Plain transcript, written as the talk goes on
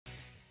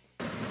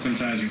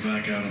Sometimes you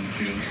black out on the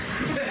field.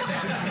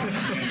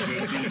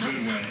 in a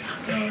good way.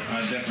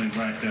 I definitely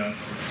blacked out.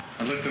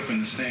 I looked up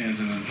in the stands,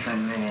 and in the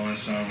front row, all I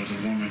saw was a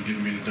woman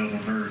giving me the double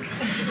bird.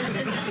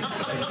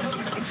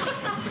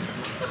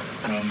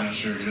 So I'm not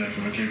sure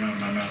exactly what came out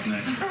of my mouth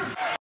next.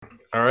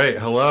 All right,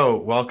 hello.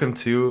 Welcome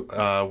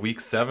to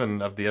week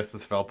 7 of the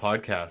SSFL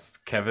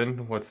podcast.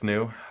 Kevin, what's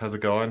new? How's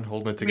it going?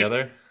 Holding it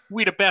together?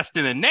 We the best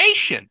in the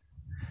nation.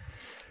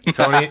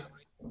 Tony,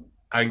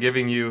 I'm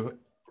giving you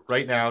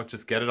right now,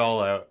 just get it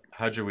all out.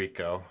 How'd your week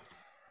go?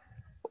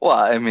 Well,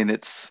 I mean,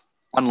 it's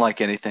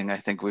unlike anything I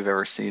think we've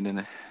ever seen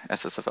in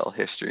SSFL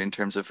history in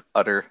terms of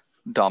utter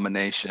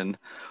domination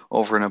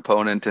over an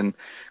opponent and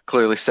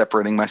clearly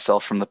separating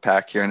myself from the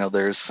pack here. I know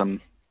there's some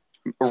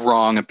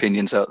wrong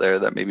opinions out there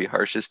that maybe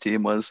Harsh's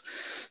team was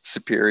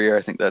superior.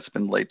 I think that's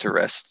been laid to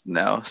rest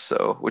now,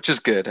 so which is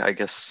good. I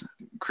guess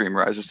cream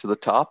rises to the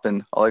top,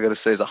 and all I got to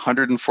say is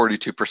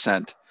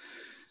 142%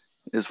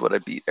 is what I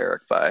beat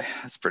Eric by.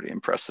 That's pretty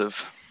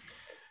impressive.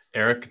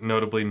 Eric,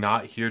 notably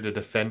not here to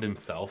defend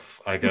himself.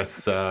 I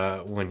guess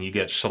when you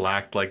get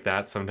shellacked like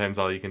that, sometimes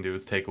all you can do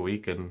is take a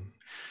week and,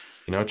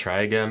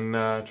 try again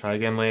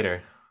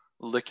later.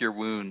 Lick your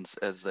wounds,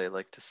 as they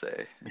like to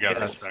say. You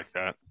gotta respect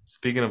that.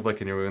 Speaking of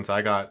licking your wounds,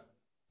 I got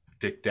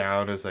dick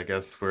down, as I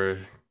guess we're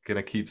going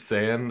to keep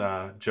saying.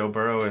 Joe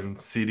Burrow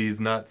and CD's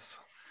nuts.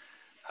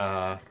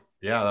 Yeah,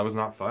 that was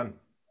not fun.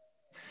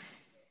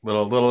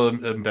 Little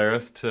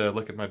embarrassed to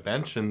look at my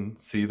bench and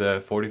see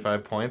the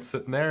 45 points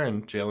sitting there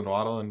and Jalen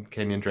Waddle and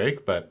Kenyon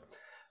Drake, but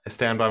I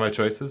stand by my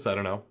choices. I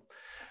don't know.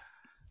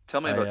 Tell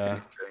me about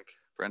Kenyon Drake,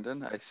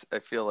 Brendan. I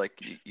feel like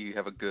you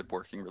have a good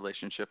working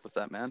relationship with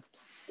that man.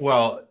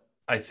 Well,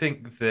 I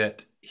think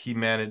that he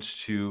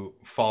managed to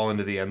fall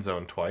into the end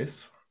zone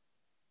twice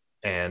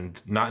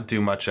and not do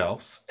much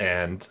else,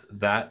 and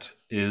that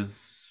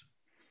is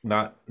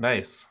not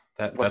nice.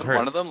 That Wasn't hurts.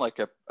 One of them like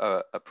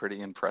a pretty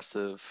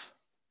impressive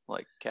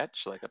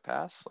catch, like a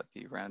pass, like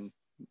he ran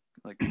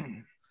like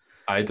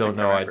I don't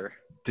know. I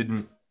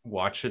didn't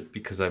watch it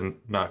because I'm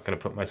not going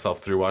to put myself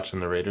through watching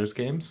the Raiders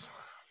games.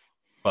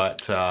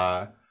 But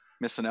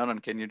missing out on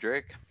Kenyon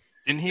Drake.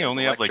 Didn't he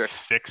only have like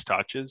 6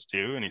 touches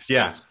too, and he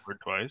still scored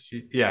twice?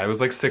 Yeah, it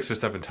was like 6 or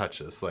 7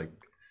 touches. Like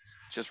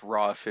just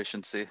raw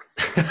efficiency.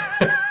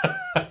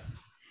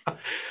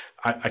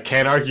 I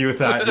can't argue with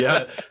that.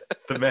 Yeah,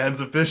 the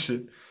man's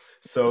efficient.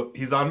 So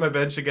he's on my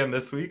bench again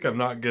this week. I'm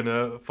not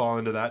gonna fall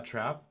into that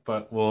trap,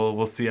 but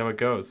we'll see how it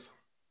goes.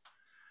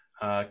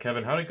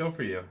 Kevin, how did it go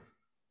for you?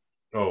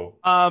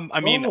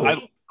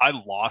 I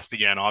lost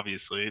again,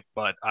 obviously,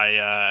 but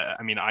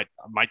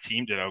my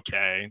team did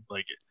okay,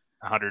 like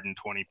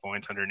 120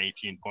 points,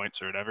 118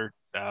 points or whatever.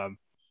 Kind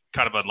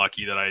of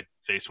unlucky that I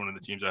faced one of the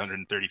teams at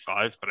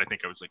 135, but I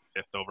think I was like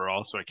 5th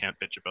overall, so I can't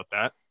bitch about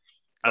that.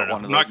 I don't know.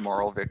 One of those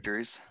moral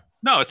victories.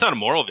 No, it's not a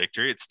moral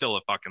victory. It's still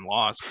a fucking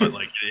loss, but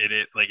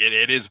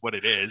it is what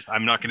it is.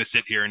 I'm not going to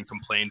sit here and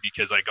complain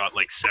because I got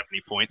like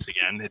 70 points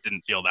again. It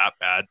didn't feel that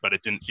bad, but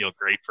it didn't feel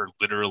great for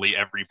literally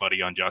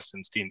everybody on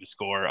Justin's team to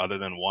score other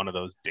than one of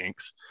those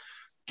dinks.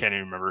 Can't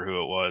even remember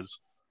who it was.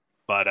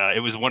 But it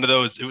was one of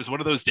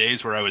those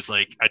days where I was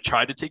like, I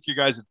tried to take your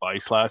guys'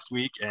 advice last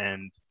week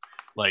and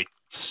like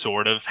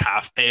sort of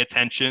half pay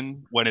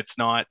attention when it's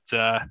not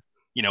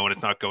when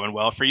it's not going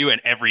well for you. And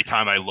every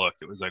time I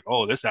looked, it was like,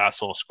 oh, this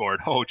asshole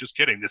scored. Oh, just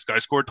kidding. This guy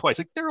scored twice.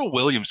 Like Darrell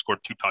Williams scored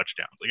 2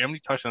 touchdowns. Like how many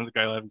touchdowns the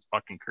guy will have in his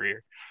fucking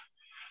career?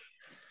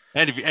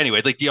 And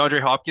anyway, like DeAndre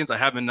Hopkins, I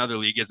have in another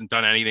league, hasn't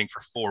done anything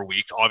for 4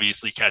 weeks.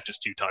 Obviously catches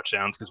 2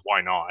 touchdowns because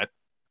why not?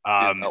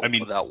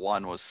 That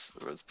one was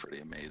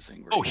pretty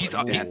amazing. Oh, he's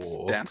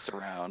danced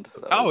around.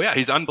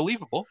 He's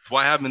unbelievable. That's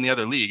why I have him in the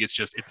other league.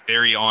 It's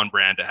very on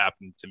brand to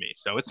happen to me.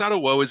 So it's not a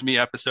woe is me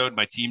episode.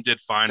 My team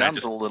did fine.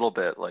 Sounds a little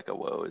bit like a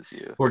woe is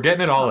you. We're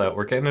getting it all out.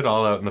 We're getting it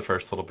all out in the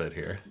first little bit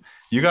here.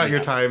 You got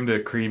your time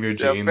to cream your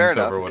jeans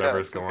over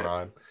whatever's going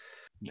on.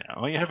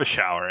 No, you have a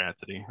shower,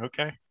 Anthony.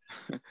 Okay.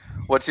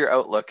 What's your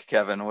outlook,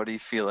 Kevin? What are you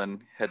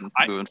feeling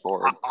moving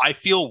forward? I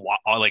feel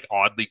like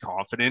oddly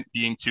confident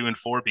being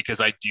 2-4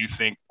 because I do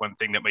think one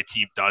thing that my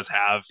team does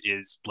have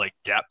is like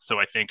depth. So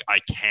I think I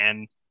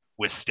can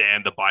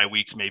withstand the bye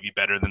weeks maybe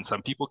better than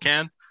some people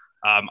can.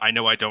 I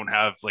know I don't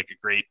have like a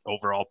great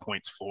overall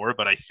points for,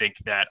 but I think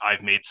that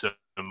I've made some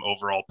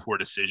overall poor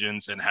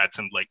decisions and had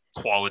some like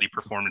quality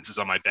performances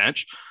on my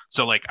bench.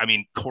 So like, I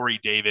mean, Corey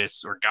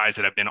Davis or guys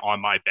that have been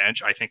on my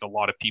bench, I think a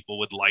lot of people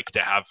would like to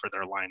have for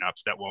their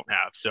lineups that won't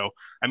have. So,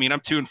 I mean, I'm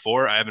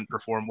 2-4. I haven't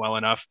performed well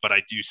enough, but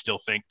I do still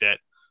think that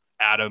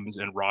Adams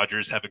and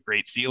Rodgers have a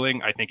great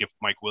ceiling. I think if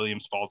Mike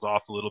Williams falls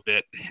off a little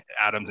bit,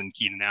 Adams and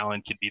Keenan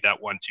Allen could be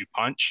that 1-2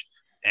 punch.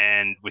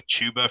 And with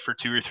Chuba for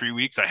 2 or 3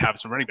 weeks, I have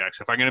some running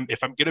backs. If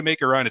I'm gonna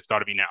make a run, it's got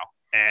to be now.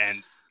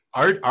 And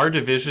our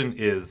division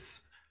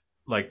is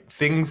like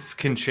things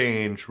can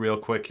change real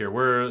quick here.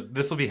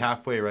 This will be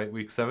halfway, right?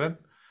 Week 7,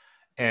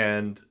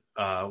 and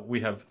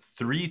we have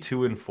 3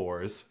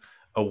 2-4s,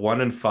 a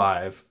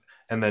 1-5,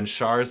 and then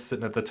Shar's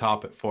sitting at the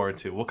top at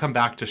 4-2. We'll come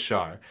back to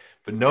Shar,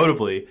 but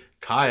notably,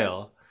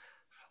 Kyle,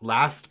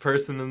 last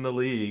person in the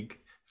league,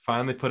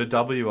 finally put a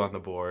W on the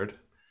board.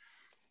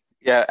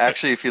 Yeah,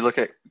 actually, if you look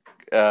at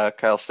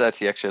Kyle Sets,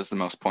 he actually has the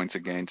most points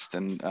against,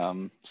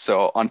 and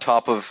so on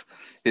top of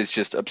his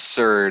just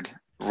absurd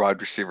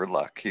wide receiver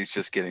luck, he's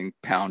just getting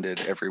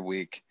pounded every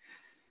week.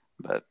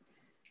 But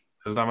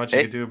There's not much you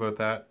hey, could do about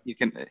that. you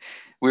can.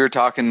 We were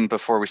talking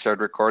before we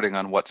started recording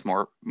on what's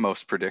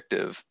most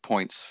predictive,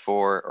 points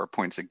for or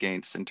points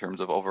against in terms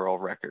of overall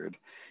record,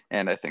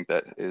 and I think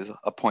that is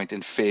a point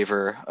in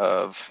favor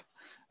of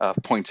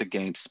points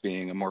against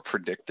being a more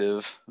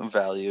predictive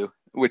value,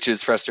 which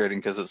is frustrating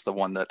because it's the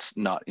one that's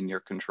not in your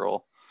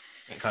control.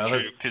 It's Kyle true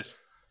has because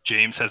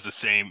James has the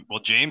same. Well,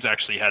 James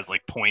actually has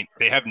like point.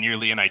 They have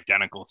nearly an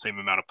identical same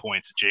amount of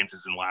points. James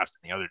is in last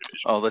in the other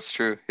division. Oh, that's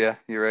true. Yeah,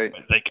 you're right.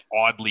 But like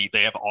oddly,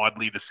 they have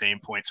oddly the same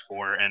points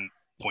for and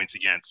points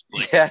against.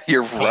 Like, Yeah,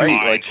 you're right.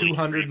 combined, Like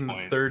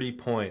 230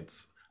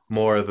 points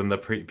more than the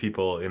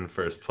people in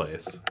first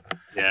place.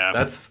 yeah,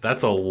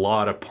 That's a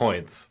lot of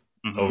points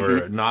Mhm.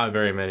 over not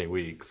very many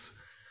weeks.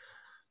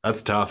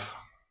 That's tough.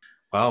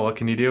 Well, what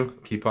can you do?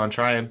 Keep on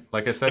trying.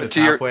 Like I said, But it's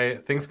to your- halfway.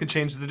 Things can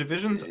change. The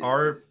divisions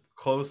are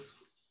close.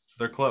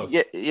 They're close.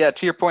 yeah,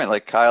 to your point,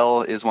 like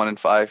Kyle is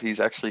 1-5. He's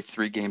actually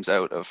 3 games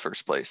out of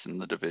first place in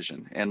the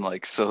division, and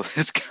like so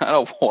it's kind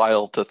of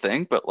wild to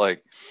think, but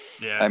like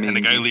yeah. I And the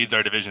mean, guy who leads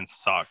our division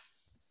sucks.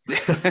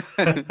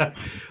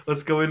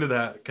 Let's go into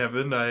that,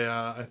 Kevin.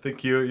 I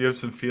think you have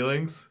some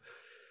feelings.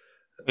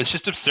 It's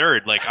just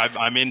absurd. Like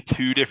I'm in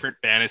 2 different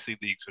fantasy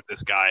leagues with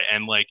this guy,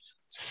 and like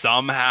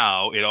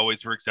somehow it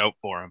always works out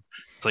for him.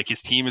 It's like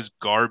his team is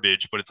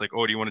garbage, but it's like,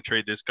 oh, do you want to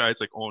trade this guy?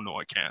 It's like, oh no,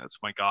 I can't. It's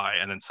my guy.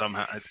 And then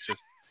somehow it's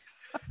just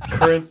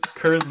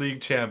Current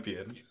league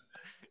champion.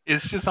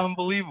 it's just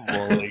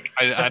unbelievable. Like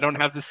I don't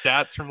have the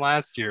stats from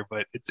last year,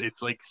 but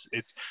it's like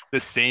it's the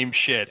same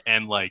shit.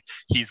 And like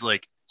he's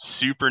like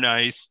super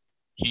nice.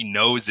 He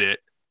knows it.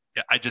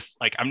 I just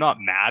like I'm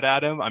not mad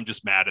at him. I'm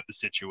just mad at the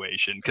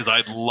situation because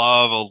I'd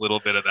love a little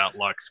bit of that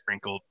luck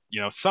sprinkled,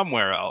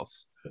 somewhere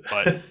else.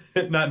 But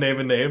Not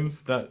naming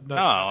names. Not no,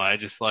 I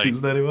just like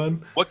choosing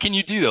anyone. what can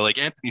you do though? Like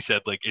Anthony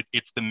said, like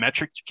it's the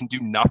metric you can do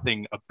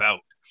nothing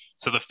about.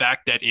 So the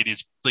fact that it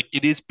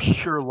is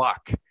pure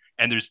luck,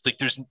 and there's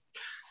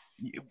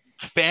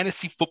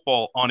fantasy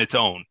football on its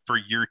own for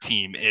your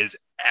team is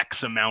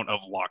X amount of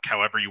luck,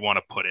 however you want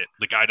to put it.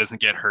 The guy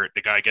doesn't get hurt.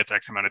 The guy gets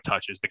X amount of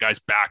touches. The guy's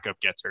backup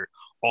gets hurt,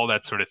 all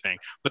that sort of thing.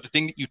 But the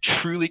thing that you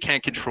truly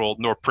can't control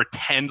nor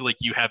pretend like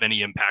you have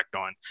any impact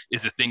on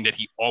is the thing that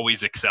he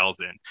always excels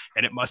in.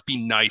 And it must be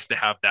nice to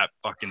have that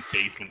fucking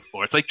faith in the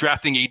floor. It's like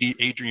drafting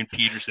Adrian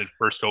Peterson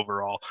first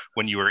overall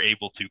when you were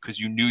able to because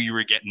you knew you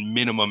were getting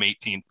minimum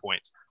 18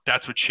 points.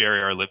 That's what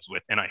Shar lives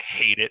with, and I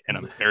hate it, and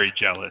I'm very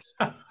jealous.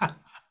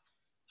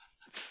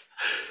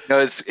 No,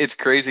 it's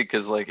crazy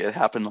because like it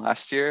happened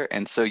last year,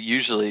 and so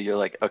usually you're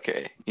like,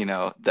 okay,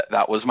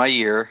 that was my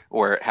year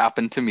where it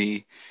happened to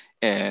me,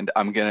 and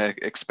I'm gonna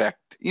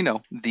expect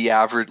the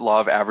average law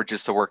of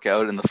averages to work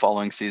out in the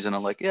following season.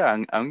 I'm like, yeah,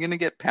 I'm gonna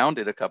get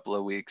pounded a couple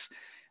of weeks.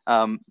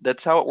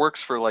 That's how it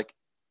works for like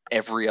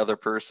every other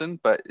person,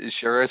 but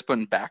Shara has put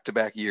in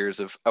back-to-back years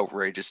of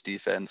outrageous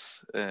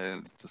defense,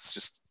 and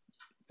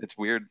it's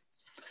weird.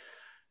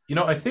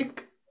 I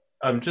think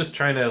I'm just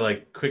trying to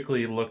like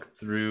quickly look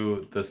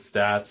through the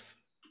stats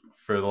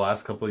for the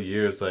last couple of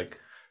years. Like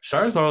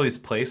Shar's always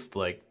placed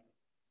like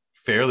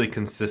fairly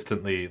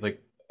consistently.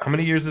 Like how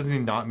many years has he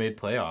not made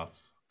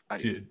playoffs? I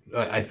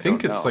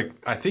think it's like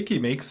I think he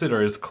makes it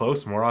or is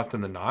close more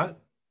often than not.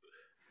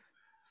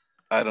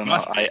 I don't know.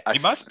 He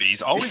must be.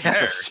 He's always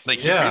there. Like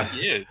he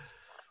really is.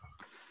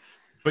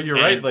 But you're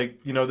right.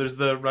 Like there's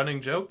the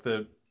running joke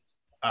that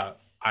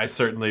I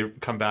certainly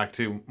come back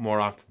to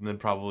more often than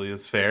probably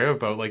is fair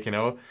about like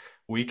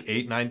week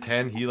 8, 9,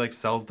 10 he like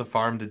sells the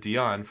farm to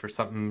Dion for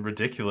something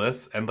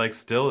ridiculous and like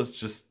still is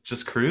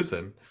just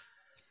cruising.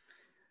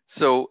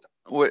 So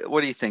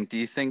what do you think? Do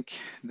you think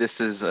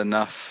this is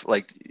enough?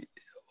 Like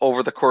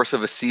over the course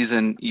of a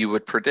season, you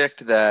would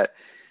predict that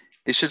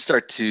it should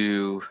start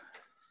to,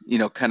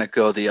 kind of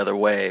go the other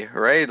way,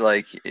 right?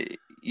 Like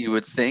you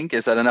would think,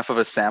 is that enough of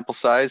a sample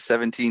size,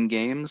 17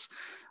 games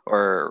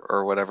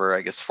or whatever,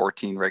 I guess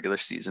 14 regular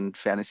season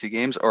fantasy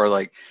games, or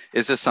like,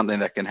 is this something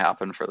that can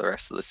happen for the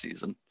rest of the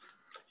season?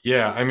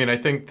 Yeah, I mean, I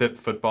think that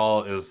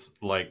football is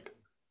like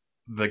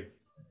the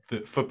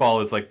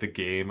football is like the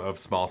game of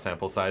small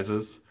sample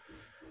sizes,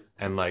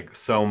 and like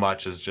so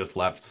much is just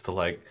left to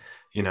like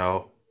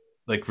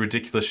like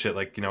ridiculous shit,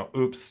 like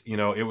oops,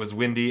 it was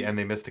windy and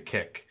they missed a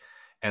kick,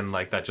 and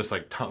like that just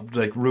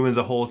like ruins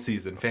a whole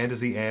season,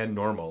 fantasy and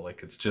normal.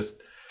 Like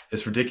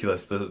it's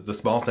ridiculous. The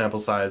small sample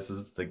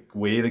sizes, the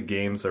way the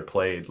games are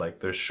played, like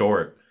they're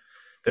short.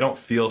 They don't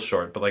feel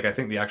short, but like I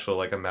think the actual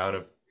like amount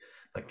of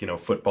like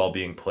football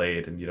being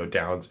played and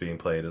downs being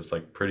played is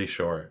like pretty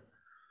short.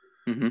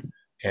 Mm-hmm.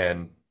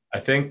 And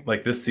I think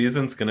like this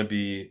season's gonna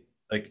be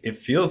like, it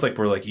feels like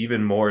we're like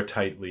even more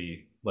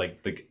tightly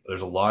like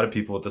there's a lot of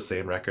people with the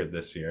same record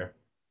this year.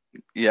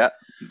 Yeah,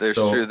 there's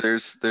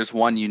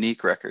one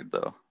unique record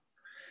though.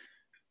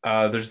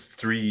 There's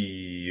 2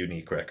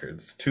 unique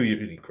records.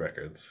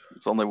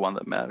 It's only one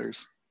that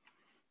matters.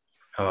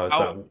 Oh, is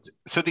How, that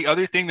so the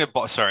other thing that,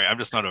 sorry, I'm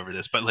just not over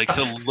this, but like,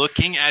 so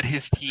looking at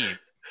his team,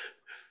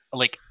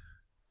 like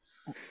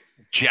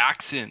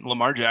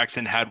Lamar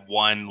Jackson had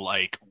one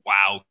like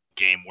wow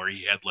game where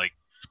he had like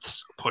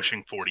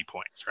pushing 40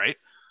 points, right?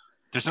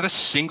 There's not a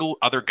single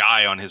other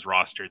guy on his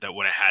roster that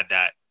would have had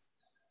that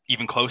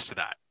even close to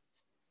that.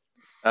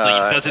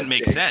 Like, it doesn't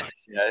make sense.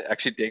 Yeah,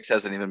 actually, Diggs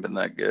hasn't even been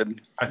that good.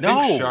 I think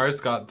No.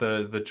 Shar's got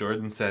the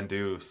Jordan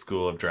Sandu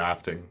school of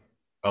drafting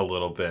a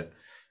little bit.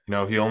 You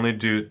know, he only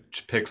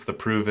picks the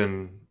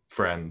proven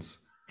friends,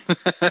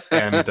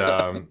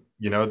 and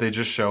you know, they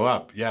just show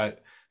up. Yeah,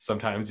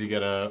 sometimes you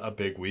get a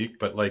big week,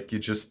 but like you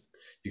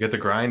get the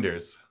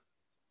grinders,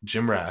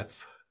 gym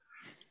rats.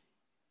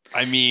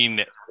 I mean,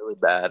 It's really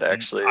bad,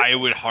 actually. I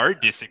would hard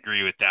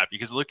disagree with that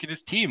because look at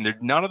his team.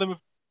 None of them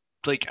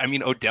like, I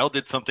mean, Odell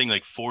did something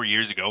like 4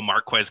 years ago.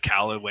 Marquez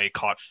Callaway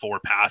caught 4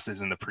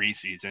 passes in the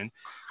preseason,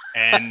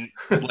 and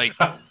like,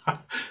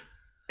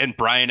 and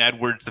Brian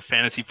Edwards, the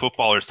fantasy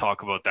footballers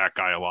talk about that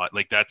guy a lot.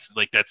 That's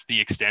the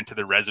extent of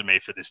the resume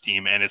for this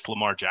team, and it's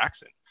Lamar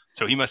Jackson.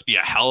 So he must be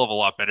a hell of a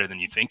lot better than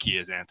you think he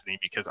is, Anthony,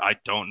 because I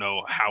don't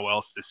know how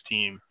else this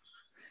team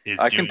is.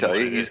 I can tell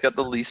you, he's got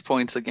the least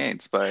points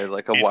against by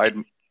like a wide.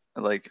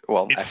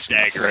 Well, it's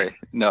actually, staggering. Sorry,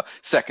 no,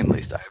 second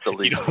least. I have the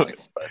least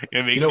points. But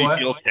it makes me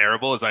feel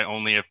terrible as I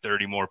only have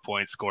 30 more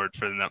points scored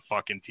for that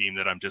fucking team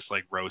that I'm just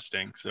like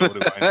roasting. So what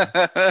do I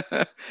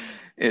know?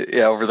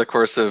 Yeah, over the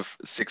course of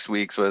 6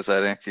 weeks, was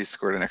that actually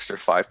scored an extra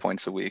 5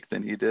 points a week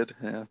than he did?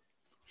 Yeah.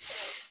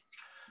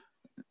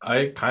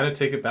 I kind of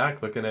take it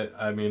back looking at,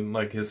 I mean,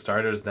 like his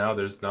starters now,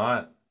 there's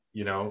not,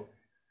 you know,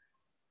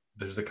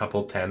 there's a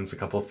couple 10s, a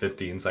couple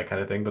 15s, that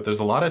kind of thing, but there's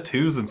a lot of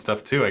 2s and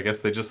stuff too. I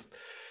guess they just,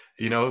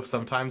 you know,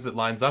 sometimes it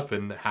lines up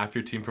and half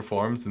your team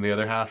performs and the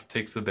other half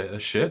takes a bit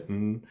of shit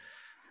and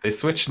they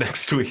switch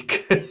next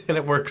week and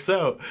it works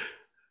out.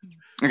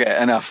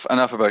 Okay, enough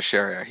about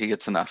Shar. He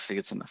gets enough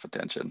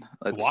attention.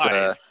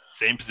 Why?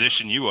 Same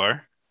position you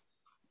are.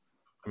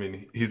 I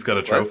mean, he's got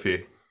a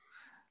trophy.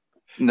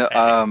 No,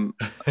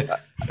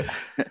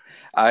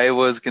 I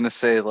was gonna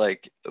say,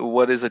 like,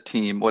 what is a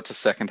team? What's a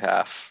second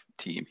half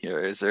team here?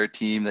 Is there a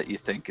team that you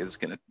think is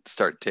gonna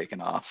start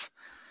taking off?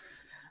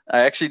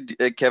 I actually,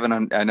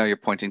 Kevin, I know you're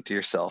pointing to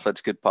yourself.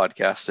 That's good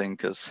podcasting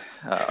because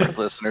our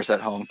listeners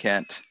at home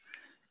can't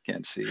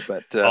see.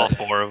 But all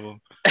 4 of them.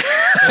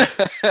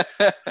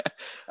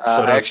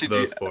 I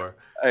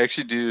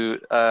actually do.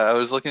 I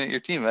was looking at your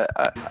team.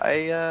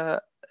 I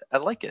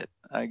like it.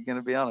 I'm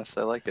gonna be honest.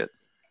 I like it.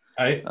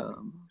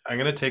 I'm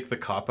going to take the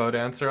cop-out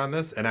answer on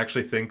this and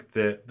actually think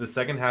that the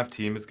second half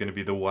team is going to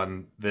be the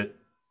one that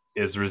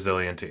is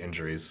resilient to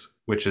injuries,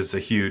 which is a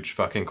huge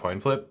fucking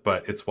coin flip,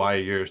 but it's why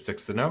you're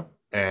 6-0.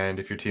 And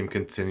if your team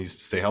continues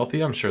to stay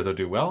healthy, I'm sure they'll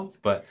do well.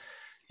 But,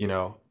 you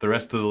know, the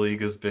rest of the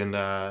league has been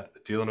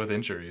dealing with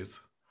injuries.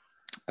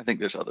 I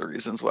think there's other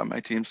reasons why my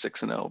team's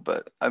 6-0,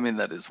 but I mean,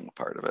 that is one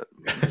part of it.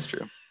 That's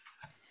true.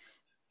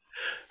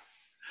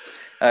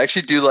 I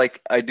do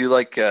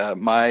like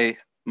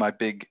my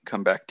big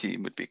comeback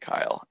team would be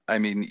Kyle. I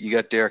mean, you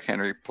got Derrick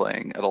Henry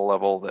playing at a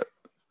level that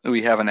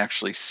we haven't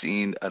actually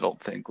seen, I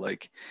don't think,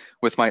 like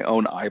with my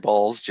own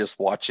eyeballs, just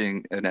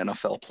watching an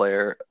NFL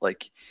player.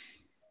 Like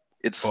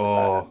it's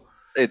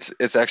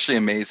actually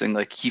amazing.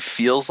 Like he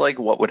feels like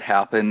what would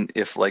happen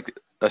if like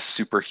a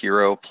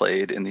superhero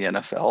played in the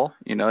NFL.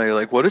 You know, you're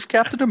like, what if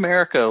Captain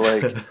America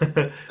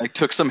like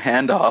took some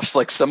handoffs?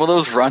 Like some of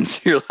those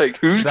runs, you're like,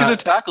 who's gonna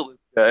tackle this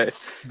guy?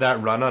 That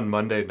run on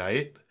Monday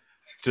night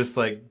just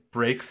like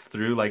breaks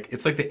through, like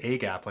it's like the A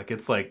gap, like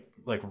it's like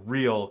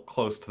real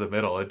close to the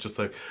middle. It just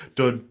like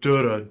dun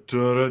dun dun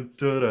dun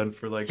dun, dun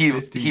for like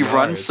he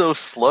runs so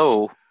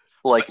slow.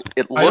 Like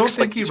it looks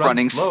like he's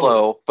running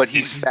slow, but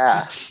he's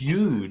fast. Just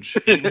huge.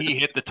 Didn't he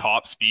hit the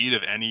top speed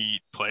of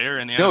any player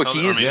in the NFL?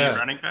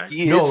 No,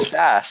 he is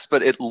fast,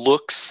 but it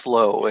looks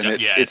slow, and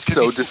it's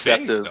so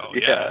deceptive.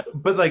 Big, yeah,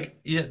 but like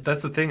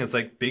that's the thing. Is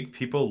like big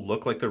people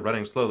look like they're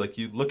running slow. Like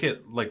you look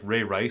at like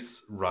Ray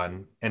Rice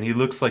run, and he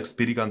looks like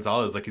Speedy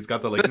Gonzalez. Like he's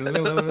got the like,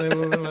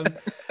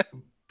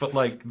 but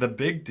like the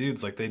big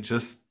dudes, like they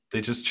just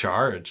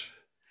charge.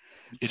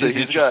 So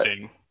he's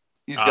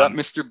got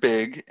Mr.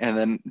 Big, and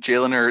then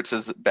Jalen Hurts,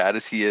 as bad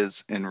as he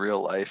is in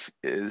real life,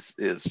 is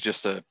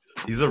just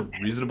he's a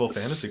reasonable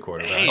fantasy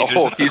quarterback.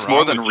 Hey, he's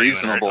more than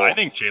reasonable. I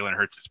think Jalen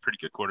Hurts is a pretty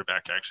good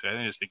quarterback, actually.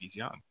 I just think he's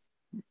young.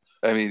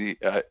 I mean,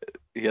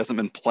 he hasn't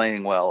been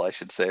playing well, I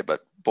should say,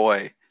 but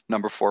boy,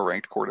 number 4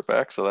 ranked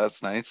quarterback, so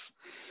that's nice.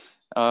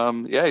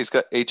 He's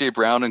got AJ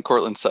Brown and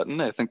Cortland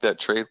Sutton. I think that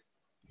trade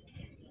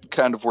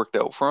kind of worked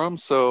out for him,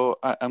 so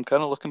I'm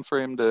kind of looking for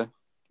him to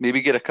maybe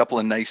get a couple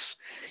of nice,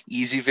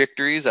 easy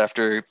victories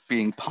after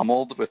being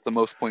pummeled with the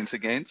most points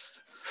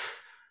against.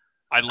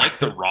 I like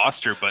the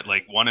roster, but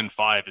like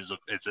 1-5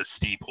 is a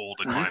steep hole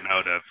to climb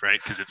out of,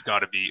 right? Because it's got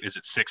to be, is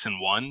it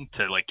 6-1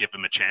 to like give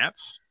him a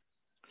chance?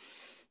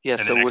 Yeah.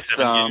 And so with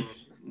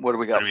what do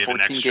we got?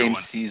 14-game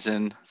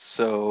season.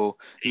 So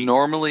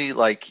normally,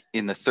 like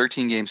in the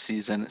 13-game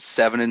season,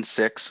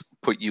 7-6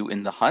 put you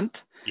in the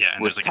hunt. Yeah,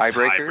 and with there's like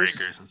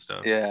tiebreakers and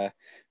stuff. Yeah.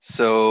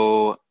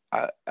 So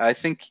I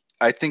think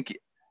I think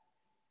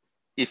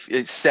if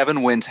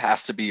 7 wins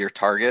has to be your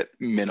target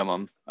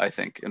minimum, I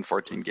think, in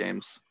 14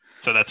 games.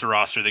 So that's a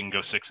roster that can go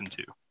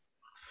 6-2.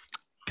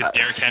 Because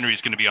Derrick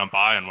Henry's going to be on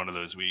bye on one of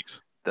those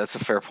weeks. That's a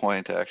fair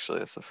point, actually.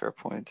 That's a fair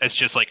point. It's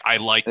just like I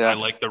like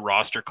the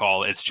roster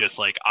call. It's just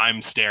like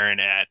I'm staring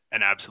at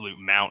an absolute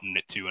mountain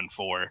at 2 and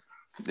 4.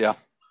 Yeah.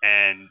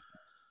 And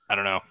I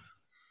don't know.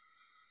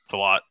 It's a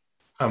lot.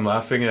 I'm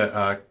laughing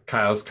at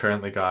Kyle's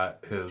currently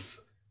got his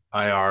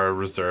IR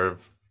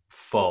reserve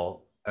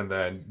full, and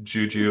then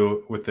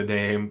Juju with the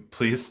name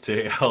 "Please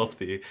stay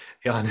healthy"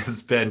 on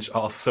his bench,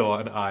 also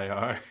on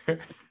IR.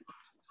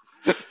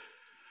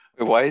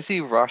 Why is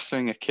he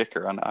rostering a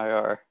kicker on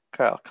IR?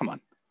 Kyle, come on.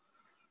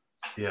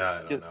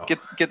 Yeah, I don't know.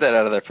 Get that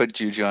out of there. Put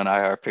Juju on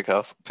IR. Pick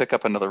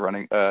up another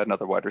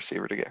wide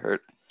receiver to get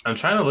hurt. I'm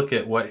trying to look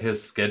at what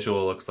his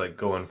schedule looks like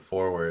going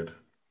forward.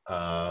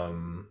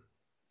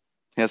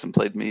 He hasn't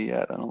played me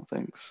yet, I don't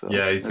think so.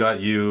 Yeah, he's got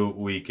you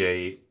week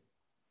 8.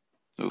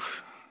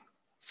 Oof.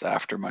 It's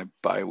after my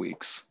bye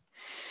weeks.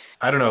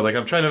 I don't know. Like,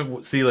 I'm trying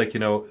to see, like,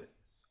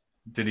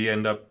 did he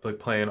end up like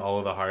playing all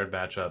of the hard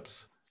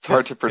matchups? It's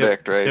hard to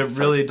predict, right? It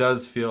really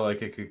does feel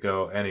like it could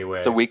go anyway.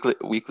 It's a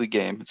weekly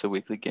game. It's a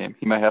weekly game.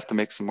 He might have to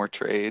make some more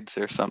trades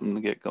or something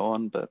to get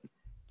going, but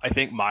I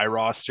think my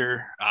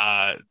roster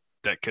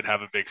that could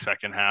have a big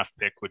second half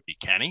pick would be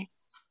Kenny.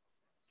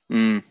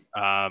 He's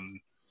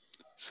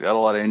got a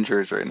lot of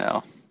injuries right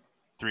now.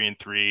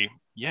 3-3.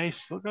 Yeah, he's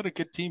still got a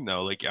good team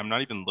though. Like I'm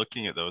not even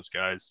looking at those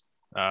guys.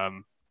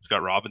 He's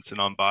got Robinson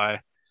on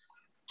bye.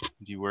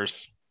 Do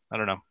worse. I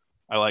don't know.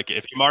 I like it.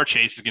 If Jamar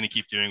Chase is going to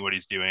keep doing what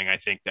he's doing, I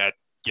think that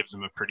gives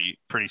him a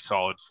pretty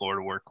solid floor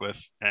to work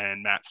with.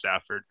 And Matt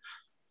Stafford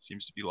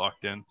seems to be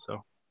locked in.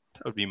 So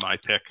that would be my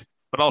pick.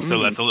 But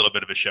also that's a little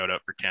bit of a shout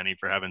out for Kenny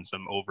for having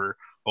some over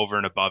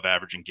and above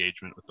average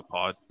engagement with the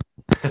pod.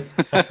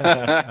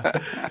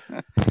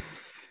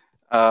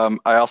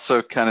 I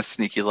also kind of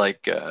sneaky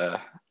like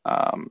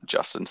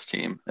Justin's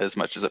team, as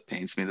much as it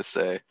pains me to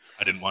say.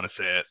 I didn't want to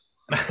say it.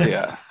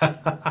 Yeah.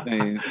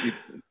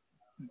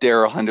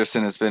 Darrell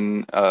Henderson has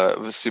been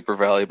super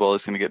valuable.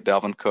 He's going to get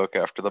Dalvin Cook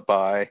after the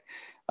bye.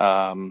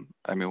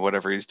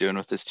 Whatever he's doing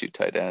with his 2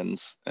 tight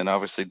ends, and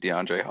obviously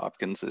DeAndre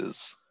Hopkins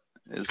is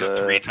he's got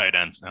 3 tight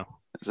ends now.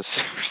 Is a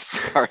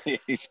superstar.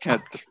 He's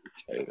got 3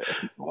 tight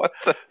ends. What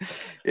the?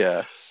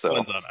 Yeah. So.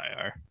 One's on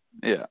IR.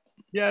 Yeah.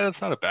 Yeah,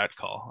 that's not a bad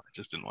call. I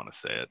just didn't want to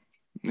say it.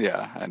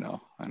 Yeah, I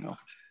know.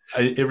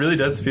 It really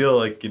does feel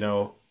like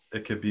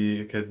it could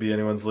be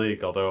anyone's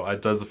league. Although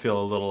it does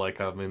feel a little like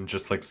I'm in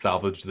just like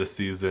salvage this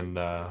season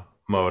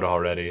mode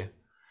already.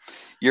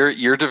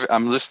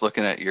 I'm just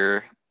looking at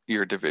your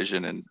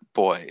division, and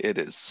boy, it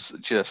is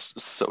just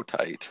so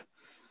tight.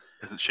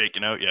 Isn't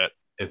shaken out yet.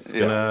 It's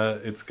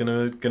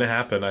gonna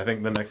happen. I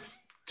think the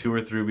next 2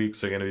 or 3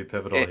 weeks are gonna be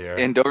pivotal here.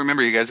 And don't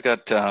remember, you guys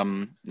got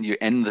you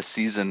end the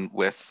season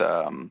with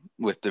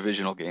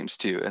divisional games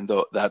too, and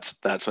that's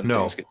when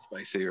things get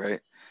spicy, right?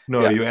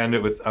 No, you end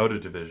it without a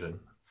division.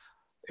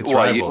 It's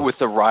rivals. With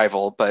the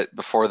rival, but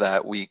before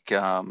that, week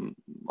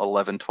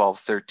 11, 12,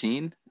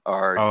 13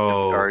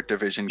 are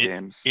division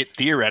games. It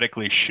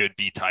theoretically should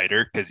be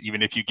tighter because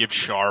even if you give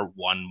Shar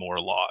one more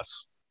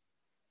loss,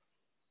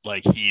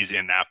 like he's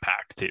in that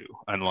pack too,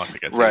 unless I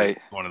guess he's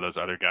one of those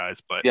other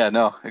guys. But yeah,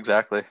 no,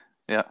 exactly.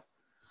 Yeah.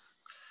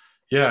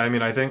 Yeah,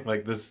 I think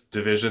like this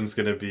division's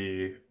gonna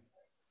be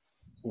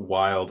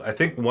wild. I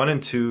think 1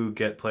 and 2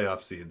 get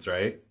playoff seeds,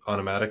 right?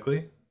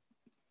 Automatically.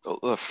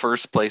 The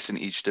first place in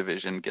each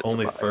division gets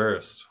only a bye.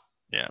 First.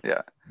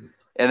 Yeah.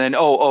 And then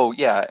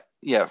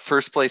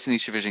first place in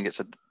each division gets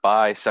a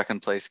bye.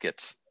 Second place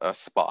gets a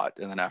spot,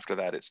 and then after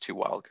that, it's 2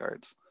 wild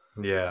cards.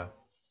 Yeah.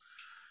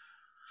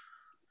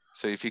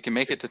 So if you can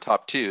make it to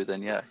top 2,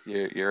 then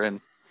you're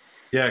in.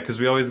 Yeah, because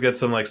we always get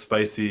some like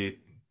spicy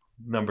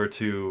number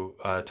 2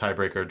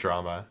 tiebreaker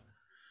drama.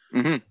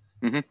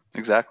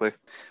 Exactly.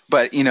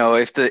 But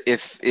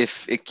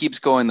if it keeps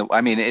going,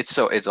 it's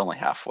only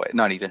halfway,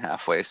 not even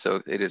halfway,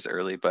 so it is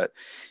early. But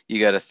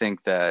you got to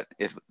think that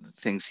if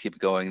things keep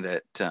going,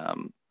 that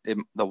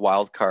the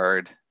wild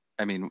card.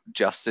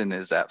 Justin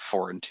is at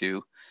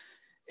 4-2,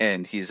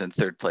 and he's in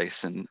 3rd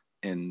place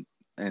in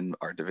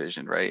our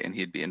division, right? And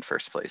he'd be in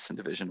 1st place in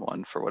Division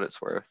 1 for what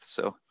it's worth.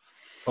 So.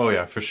 Oh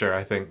yeah, for sure.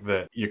 I think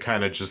that you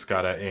kind of just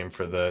gotta aim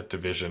for the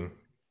division,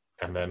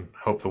 and then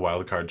hope the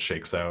wild card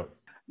shakes out.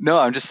 No,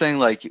 I'm just saying,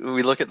 like,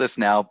 we look at this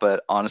now,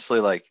 but honestly,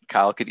 like,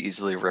 Kyle could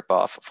easily rip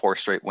off 4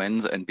 straight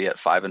wins and be at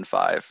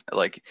 5-5.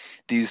 Like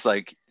these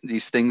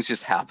things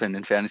just happen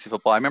in fantasy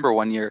football. I remember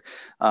one year,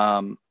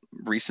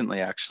 recently,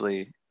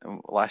 actually,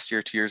 last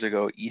year, 2 years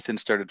ago, Ethan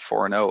started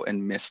 4-0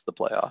 and missed the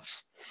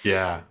playoffs.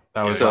 Yeah,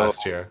 that was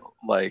last year.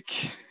 Like,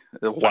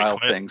 the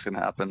wild things can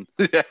happen.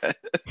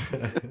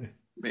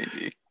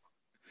 Maybe.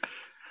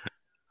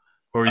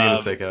 What were you gonna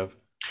say, Kev?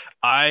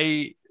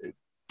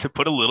 To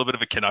put a little bit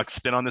of a Canucks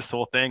spin on this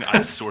whole thing,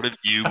 I sort of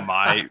view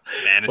my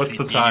fantasy What's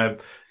the team, time?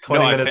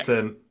 20 minutes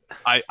in.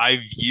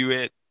 I view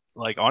it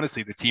like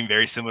honestly, the team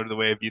very similar to the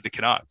way I view the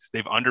Canucks.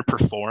 They've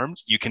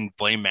underperformed. You can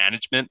blame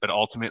management, but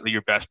ultimately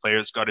your best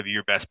players got to be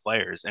your best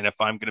players. And if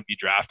I'm going to be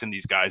drafting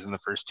these guys in the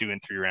first 2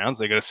 and 3 rounds,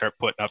 they got to start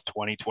putting up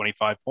 20,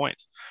 25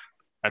 points.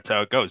 That's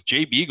how it goes.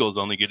 Jay Beagle's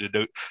only going to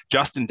do.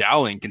 Justin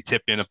Dowling can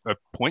tip in a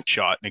point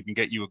shot and it can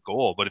get you a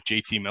goal. But if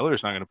JT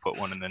Miller's not going to put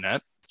one in the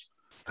net, that's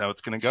how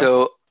it's going to go.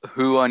 So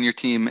who on your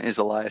team is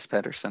Elias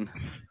Pettersson?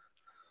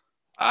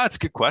 That's a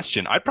good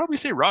question. I'd probably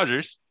say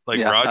Rogers, like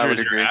Yeah, I would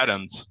Rogers or agree.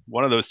 Adams.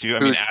 One of those two. I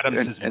mean,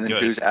 Adams has been and then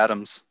good. who's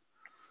Adams?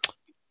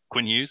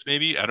 Quinn Hughes,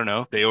 maybe. I don't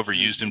know. They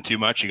overused him too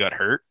much. He got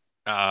hurt.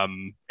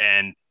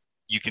 And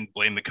you can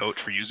blame the coach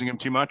for using him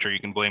too much, or you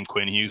can blame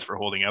Quinn Hughes for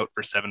holding out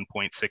for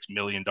 $7.6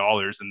 million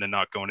and then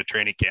not going to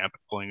training camp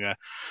and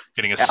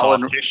getting a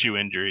soft tissue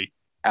injury.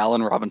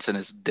 Allen Robinson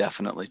is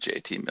definitely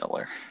JT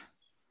Miller.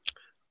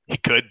 He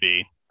could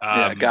be.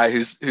 A guy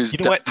who's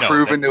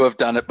proven to have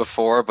done it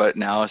before, but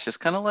now it's just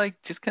kind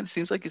of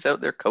seems like he's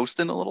out there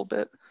coasting a little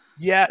bit.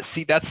 Yeah,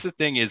 see, that's the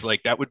thing is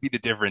like that would be the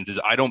difference is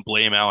I don't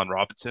blame Allen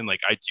Robinson.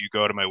 Like I do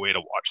go out of my way to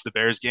watch the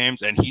Bears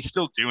games and he's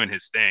still doing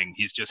his thing.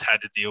 He's just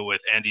had to deal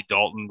with Andy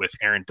Dalton with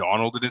Aaron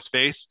Donald in his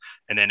face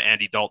and then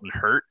Andy Dalton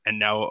hurt and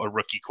now a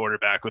rookie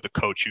quarterback with a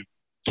coach who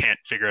can't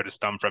figure out his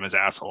thumb from his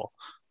asshole.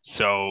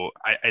 So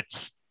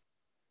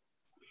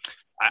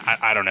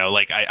I don't know.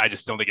 Like, I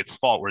just don't think it's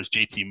fault. Whereas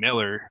JT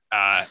Miller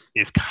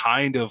is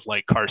kind of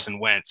like Carson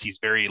Wentz. He's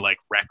very like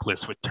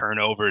reckless with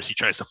turnovers. He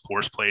tries to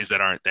force plays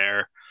that aren't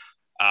there.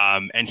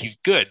 And he's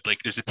good. Like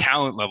there's a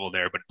talent level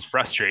there, but it's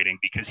frustrating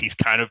because he's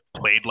kind of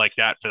played like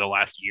that for the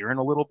last year and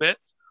a little bit.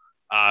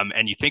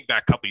 And you think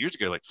back a couple of years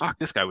ago, like, fuck,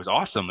 this guy was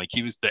awesome. Like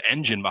he was the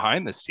engine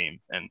behind this team.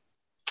 And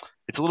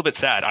it's a little bit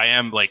sad. I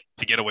am like,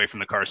 to get away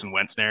from the Carson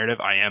Wentz narrative,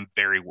 I am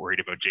very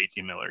worried about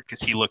JT Miller because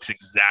he looks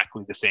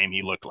exactly the same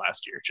he looked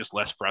last year, just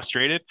less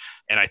frustrated.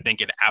 And I think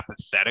an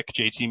apathetic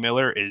JT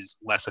Miller is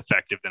less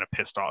effective than a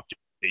pissed off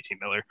JT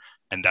Miller.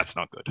 And that's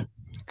not good.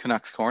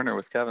 Canucks Corner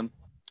with Kevin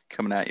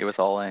coming at you with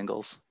all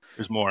angles.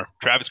 There's more.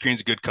 Travis Green's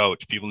a good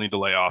coach. People need to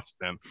lay off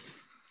of him.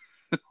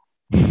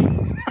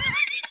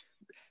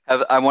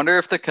 I wonder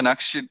if the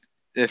Canucks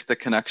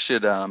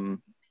should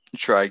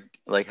try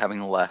like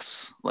having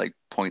less like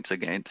points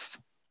against.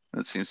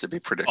 That seems to be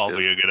predictive.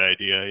 Probably a good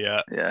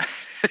idea.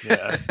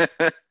 Yeah.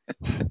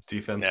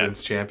 Defense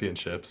wins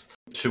championships.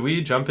 Should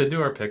we jump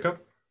into our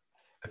pickup?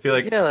 I feel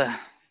like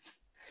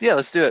yeah,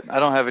 let's do it. I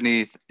don't have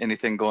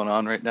anything going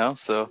on right now,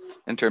 so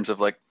in terms of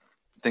like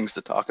things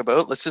to talk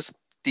about, let's just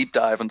deep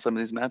dive on some of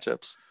these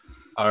matchups.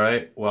 All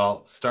right.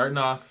 Well, starting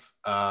off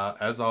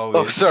as always.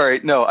 Oh,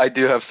 sorry. No, I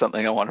do have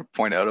something I want to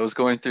point out. I was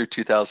going through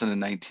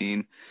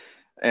 2019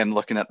 and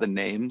looking at the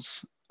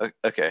names.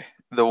 Okay,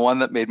 the one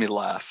that made me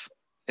laugh.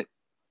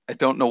 I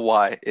don't know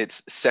why.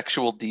 It's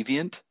Sexual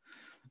Deviant.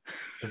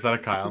 Is that a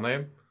Kyle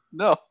name?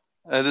 No,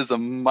 that is a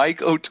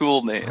Mike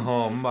O'Toole name.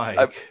 Oh,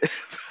 Mike.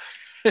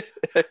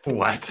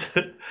 What?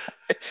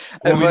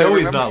 Well, we know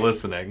he's not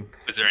listening.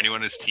 Is there anyone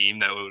on his team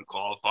that would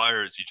qualify,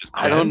 or is he just?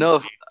 I don't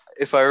know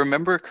if I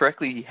remember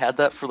correctly. He had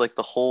that for like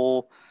the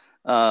whole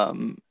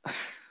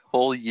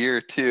year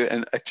too,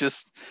 and it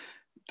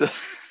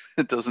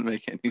doesn't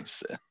make any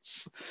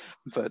sense.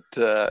 But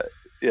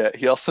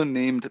he also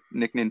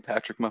nicknamed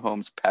Patrick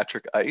Mahomes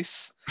Patrick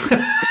Ice.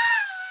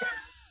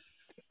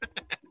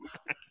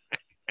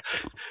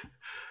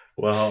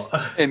 Well,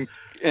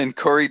 and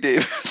Corey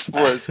Davis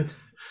was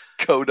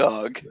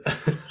Co-Dog.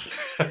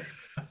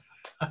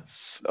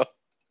 So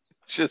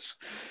just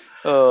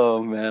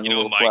oh man,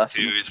 Mike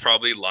too is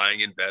probably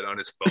lying in bed on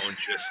his phone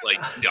just like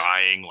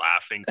dying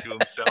laughing to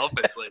himself.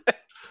 It's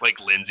like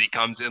Lindsay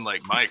comes in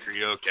like, Mike, are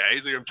you okay?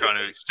 He's like, I'm trying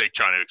to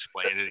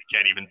explain it. He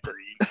can't even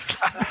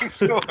breathe.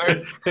 So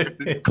hard.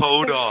 It's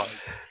Co-Dog.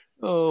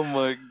 Oh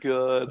my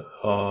god.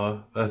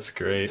 Oh, that's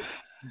great.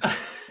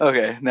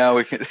 Okay, now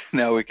we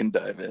can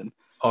dive in.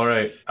 All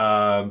right.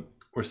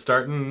 We're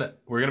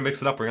gonna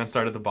mix it up. We're gonna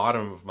start at the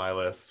bottom of my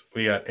list.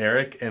 We got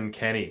Eric and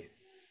Kenny.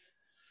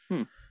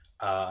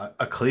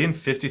 A clean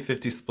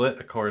 50-50 split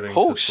according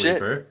to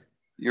Sleeper. Shit.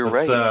 You're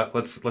right.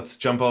 Let's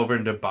jump over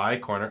into buy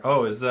corner.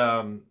 Oh, is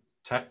Tago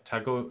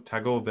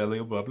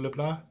Velio blah blah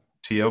blah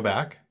Tio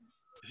back?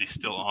 Is he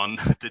still on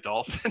the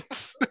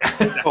Dolphins?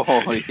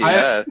 Oh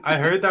yeah. I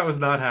heard that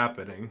was not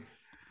happening.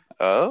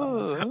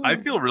 Oh. I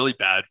feel really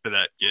bad for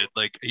that kid.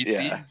 Like he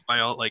seems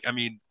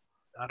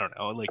I don't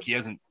know. Like he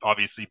hasn't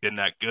obviously been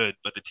that good,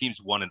 but the team's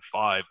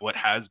 1-5. What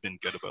has been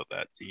good about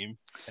that team?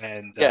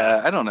 And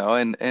I don't know.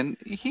 And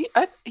he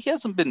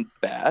hasn't been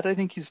bad. I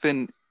think he's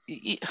been.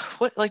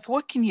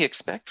 What can you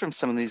expect from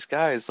some of these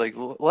guys? Like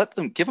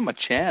give them a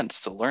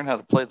chance to learn how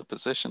to play the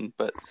position.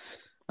 But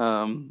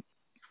I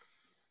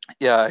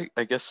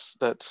guess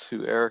that's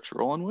who Eric's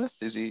rolling with.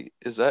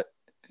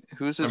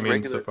 Who's his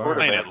regular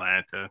quarterback? In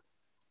Atlanta.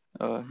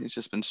 He's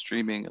just been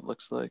streaming. It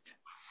looks like.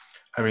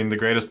 I mean, the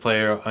greatest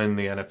player in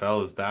the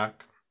NFL is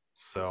back.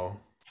 So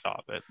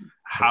stop it.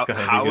 That's how gotta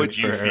be how good would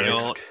for you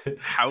Eric's. feel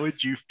how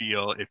would you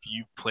feel if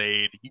you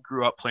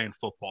grew up playing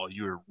football,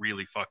 you were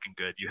really fucking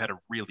good, you had a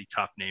really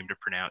tough name to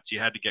pronounce, you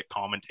had to get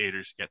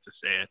commentators to get to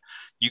say it,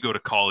 you go to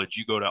college,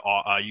 you go to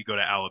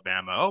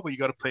Alabama, oh, but you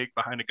got to play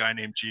behind a guy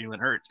named Jalen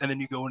Hurts, and then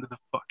you go into the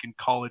fucking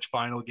college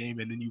final game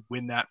and then you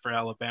win that for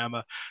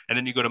Alabama, and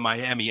then you go to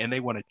Miami and they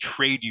want to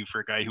trade you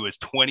for a guy who has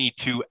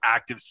 22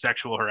 active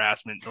sexual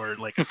harassment or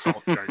like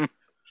assault charges.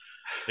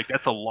 Like,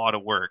 that's a lot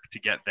of work to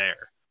get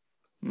there.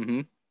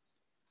 Mm-hmm.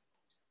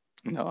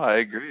 No, I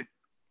agree.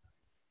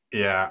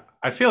 Yeah,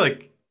 I feel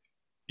like,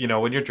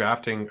 when you're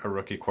drafting a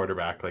rookie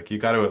quarterback, like you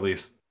got to at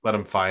least let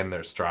them find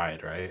their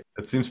stride, right?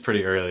 It seems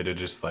pretty early to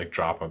just like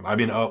drop them. I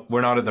mean,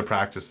 we're not at the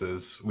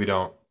practices. We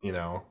don't, see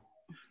Yeah,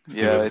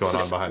 what's it's going on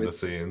just behind the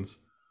scenes.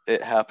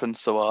 it happens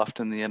so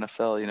often in the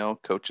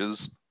NFL.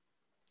 Coaches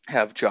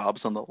have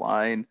jobs on the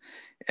line,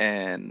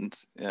 and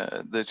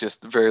there's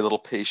just very little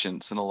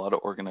patience in a lot of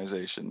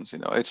organizations.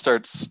 It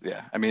starts,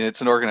 yeah. I mean,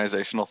 it's an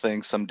organizational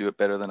thing. Some do it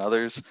better than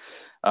others,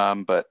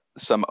 but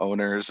some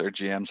owners or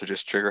GMs are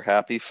just trigger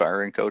happy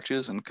firing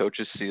coaches, and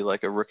coaches see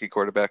like a rookie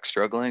quarterback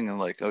struggling and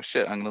like, oh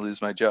shit, I'm going to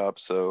lose my job.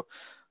 So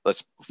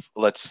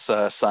let's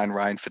sign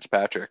Ryan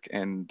Fitzpatrick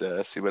and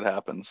see what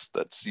happens.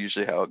 That's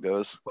usually how it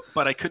goes.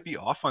 But I could be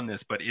off on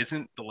this, but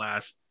isn't the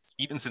last,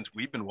 even since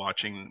we've been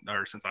watching,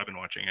 or since I've been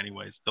watching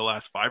anyways, the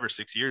last 5 or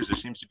 6 years, there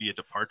seems to be a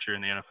departure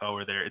in the NFL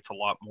where it's a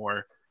lot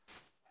more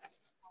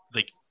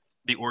like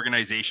the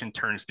organization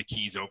turns the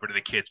keys over to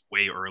the kids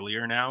way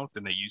earlier now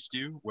than they used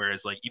to.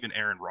 Whereas like even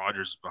Aaron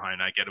Rodgers was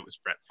behind, I get it was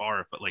Brett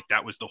Favre, but like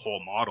that was the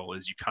whole model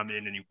is you come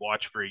in and you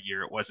watch for a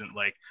year. It wasn't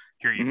like,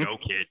 here you go,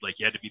 kid. Like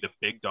you had to be the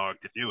big dog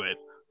to do it.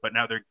 But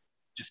now they're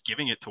just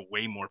giving it to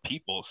way more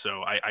people.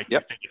 So I do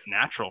think it's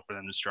natural for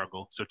them to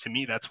struggle. So to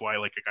me, that's why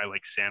like a guy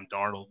like Sam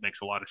Darnold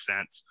makes a lot of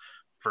sense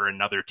for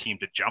another team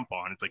to jump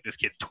on. It's like, this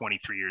kid's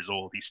 23 years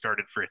old. He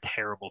started for a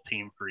terrible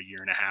team for a year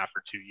and a half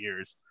or 2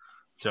 years.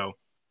 So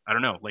I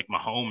don't know. Like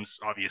Mahomes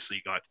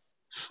obviously got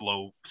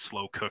slow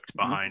cooked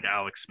behind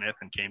Alex Smith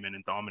and came in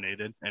and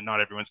dominated. And not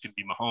everyone's going to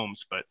be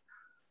Mahomes, but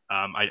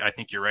I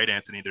think you're right,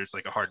 Anthony. There's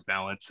like a hard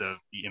balance of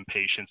the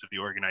impatience of the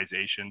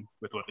organization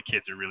with what the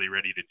kids are really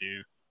ready to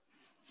do.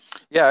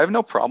 Yeah, I have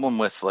no problem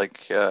with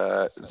like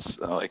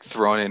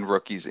throwing in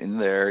rookies in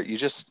there. You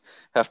just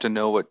have to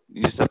know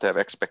you just have to have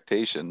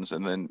expectations,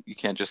 and then you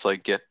can't just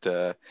like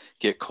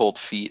get cold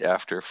feet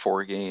after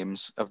 4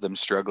 games of them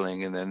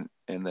struggling, and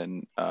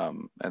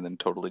then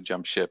totally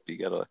jump ship.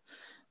 You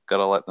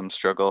gotta let them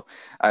struggle.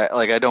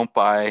 I don't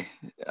buy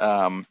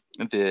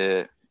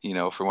the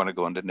if we want to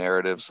go into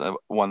narratives,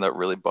 one that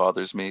really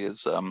bothers me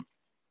is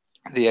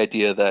the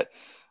idea that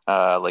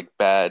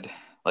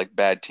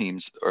bad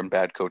teams or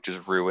bad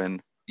coaches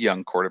ruin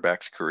young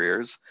quarterbacks'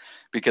 careers,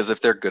 because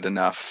if they're good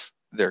enough,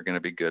 they're going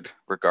to be good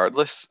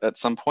regardless at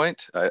some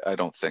point. I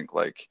don't think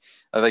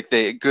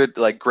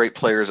great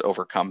players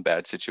overcome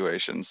bad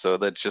situations. So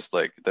that's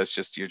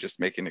just you're just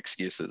making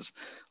excuses.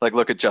 Like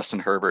look at Justin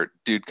Herbert.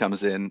 Dude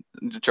comes in,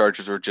 the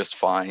Chargers were just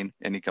fine,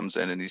 and he comes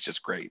in and he's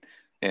just great,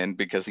 and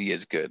because he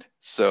is good.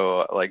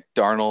 So like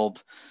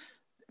Darnold,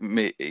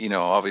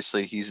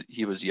 obviously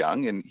he was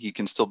young and he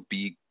can still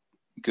be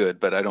good,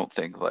 but I don't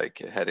think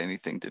like it had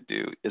anything to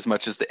do, as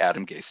much as the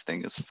Adam Gase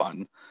thing is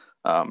fun.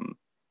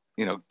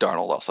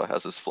 Darnold also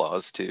has his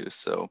flaws too.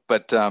 So,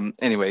 but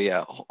anyway,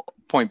 yeah.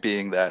 Point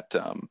being that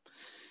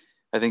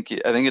I think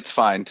it's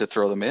fine to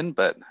throw them in,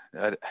 but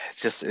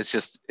it's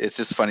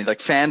just funny.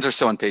 Like fans are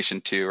so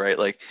impatient too, right?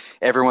 Like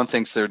everyone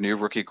thinks their new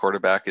rookie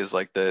quarterback is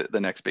like the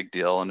next big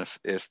deal, and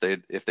if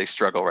they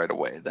struggle right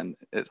away, then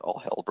all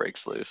hell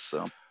breaks loose.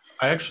 So.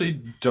 I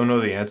actually don't know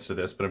the answer to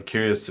this, but I'm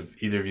curious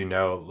if either of you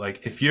know.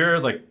 Like, if you're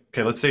like,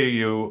 okay, let's say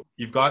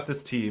you've got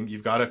this team,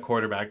 you've got a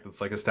quarterback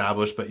that's like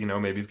established, but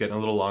maybe he's getting a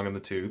little long in the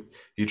tooth.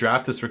 You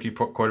draft this rookie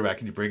quarterback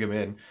and you bring him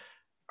in.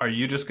 Are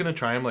you just gonna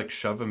try and like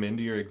shove him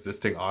into your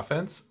existing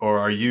offense, or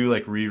are you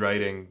like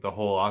rewriting the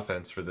whole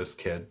offense for this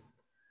kid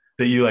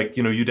that you like?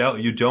 You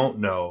don't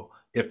know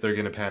if they're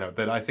gonna pan out.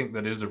 That I think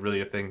that is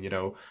really a thing.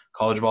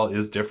 College ball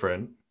is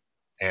different,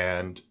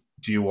 and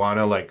do you want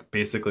to like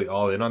basically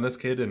all in on this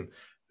kid and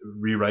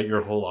rewrite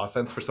your whole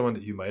offense for someone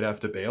that you might have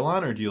to bail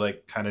on, or do you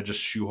like kind of just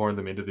shoehorn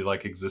them into the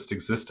like existing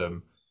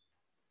system?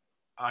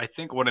 I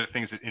think one of the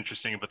things that's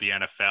interesting about the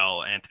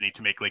NFL, Anthony,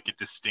 to make like to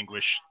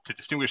distinguish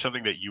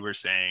something that you were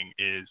saying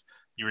is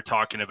you were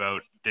talking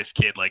about this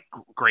kid, like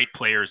great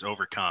players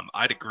overcome.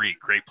 I'd agree,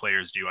 great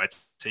players do. I'd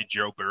say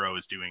Joe Burrow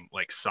is doing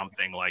like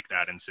something like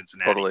that in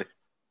Cincinnati. Totally.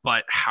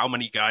 But how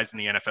many guys in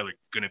the NFL are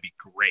going to be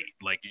great?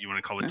 Like you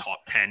want to call it top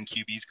 10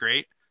 QBs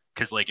great?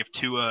 Because like if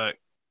Tua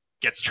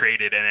gets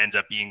traded and ends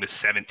up being the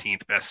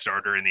 17th best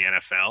starter in the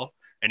NFL,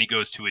 and he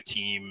goes to a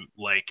team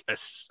like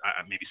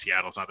maybe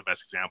Seattle's not the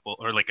best example,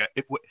 or like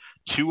if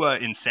Tua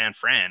in San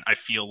Fran, I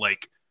feel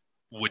like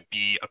would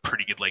be a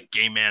pretty good like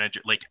game manager.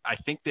 Like I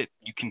think that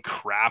you can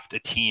craft a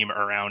team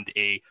around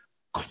a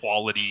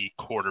quality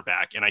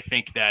quarterback, and I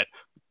think that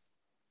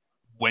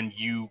when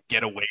you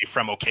get away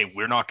from, okay,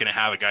 we're not going to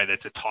have a guy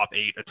that's a top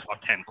 8, a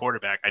top 10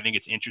 quarterback, I think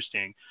it's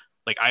interesting.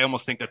 Like, I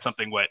almost think that's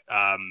something what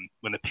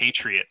when the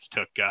Patriots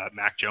took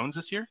Mac Jones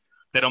this year,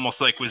 that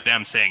almost like was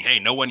them saying, hey,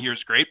 no one here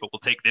is great, but we'll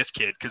take this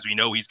kid because we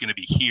know he's going to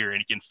be here and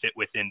he can fit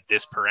within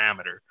this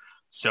parameter.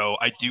 So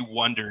I do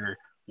wonder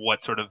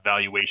what sort of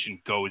valuation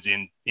goes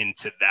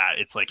into that.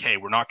 It's like, hey,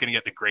 we're not going to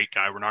get the great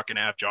guy. We're not going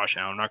to have Josh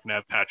Allen. We're not going to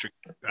have Patrick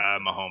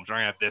Mahomes. We're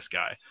going to have this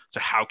guy. So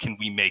how can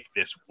we make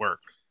this work?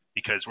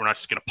 Because we're not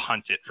just going to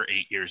punt it for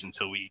 8 years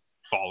until we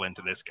fall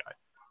into this guy.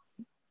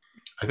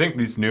 I think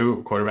these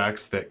new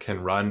quarterbacks that can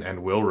run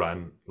and will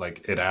run,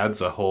 like, it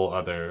adds a whole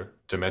other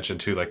dimension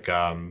too. Like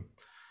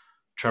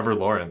Trevor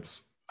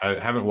Lawrence, I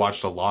haven't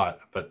watched a lot,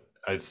 but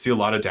I see a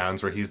lot of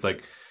downs where he's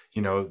like,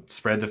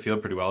 spread the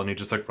field pretty well and he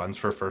just like runs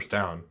for a first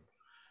down.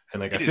 And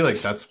like, I feel like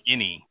that's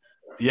skinny.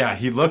 Yeah,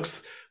 he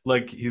looks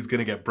like he's going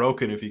to get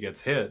broken if he gets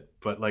hit,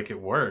 but like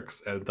it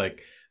works. And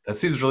like, that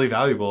seems really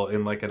valuable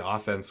in like an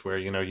offense where,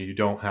 you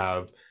don't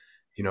have,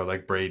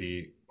 like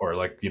Brady or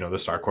like, the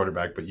star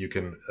quarterback, but you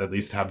can at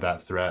least have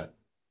that threat.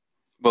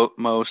 But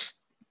most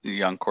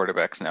young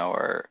quarterbacks now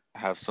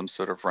have some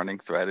sort of running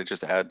threat. It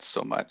just adds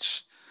so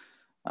much.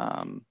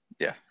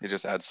 It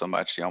just adds so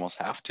much. You almost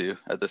have to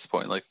at this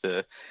point. Like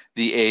the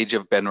age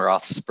of Ben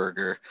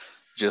Roethlisberger,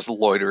 just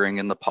loitering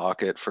in the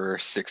pocket for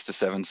 6 to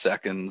 7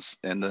 seconds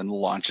and then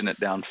launching it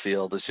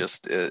downfield is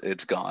just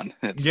it's gone.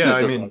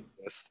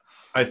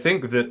 I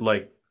think that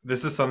like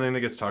this is something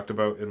that gets talked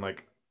about in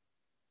like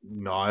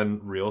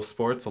non-real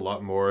sports a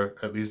lot more,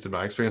 at least in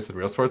my experience, than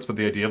real sports. But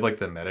the idea of like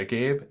the meta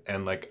game,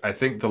 and like I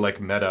think the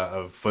like meta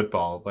of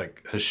football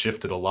like has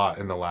shifted a lot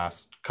in the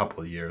last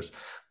couple of years,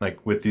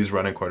 like with these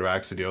running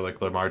quarterbacks, and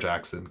like Lamar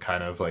Jackson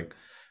kind of like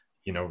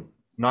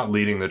not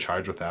leading the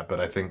charge with that, but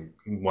I think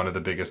one of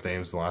the biggest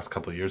names in the last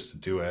couple of years to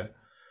do it.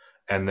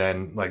 And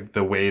then like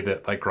the way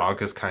that like Gronk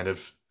has kind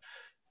of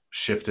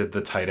shifted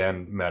the tight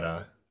end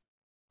meta,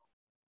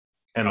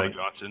 and like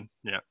Johnson,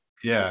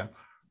 yeah,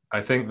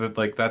 I think that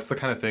like that's the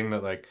kind of thing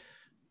that like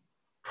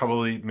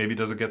probably maybe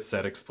doesn't get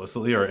said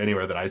explicitly or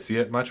anywhere that I see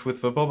it much with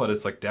football, but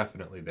it's like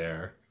definitely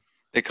there.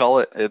 They call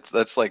it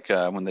that's like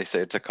when they say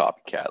it's a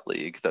copycat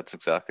league. That's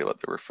exactly what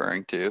they're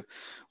referring to.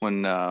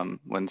 When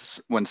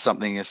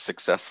something is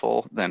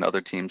successful, then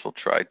other teams will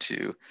try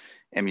to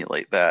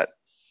emulate that.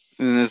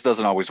 And this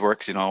doesn't always work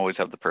because you don't always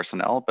have the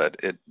personnel, but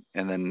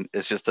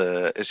it's just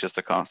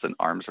a constant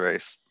arms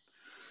race.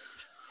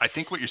 I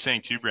think what you're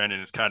saying too, Brandon,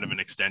 is kind of an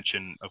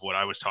extension of what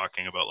I was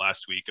talking about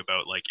last week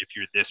about like if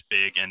you're this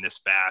big and this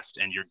fast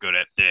and you're good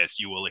at this,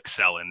 you will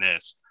excel in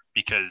this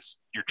because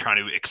you're trying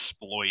to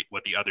exploit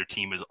what the other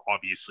team is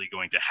obviously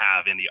going to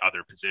have in the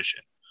other position,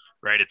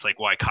 right? It's like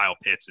why Kyle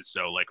Pitts is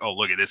so like, oh,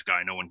 look at this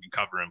guy. No one can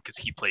cover him because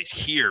he plays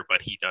here,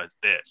 but he does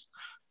this.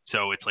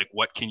 So it's like,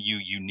 what can you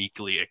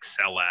uniquely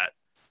excel at,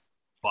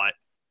 but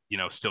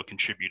still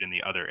contribute in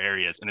the other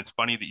areas? And it's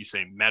funny that you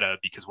say meta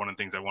because one of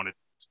the things I wanted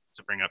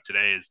to bring up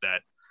today is that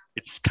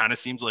it's kind of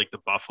seems like the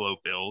Buffalo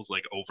Bills,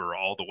 like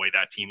overall, the way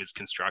that team is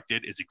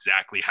constructed is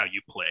exactly how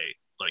you play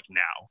like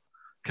now.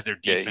 Because their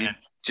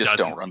defense just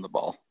don't run the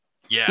ball.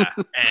 Yeah,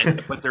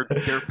 but their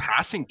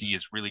passing D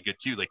is really good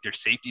too. Like their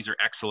safeties are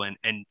excellent,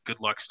 and good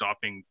luck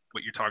stopping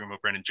what you're talking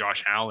about, Brendan.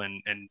 Josh Allen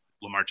and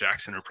Lamar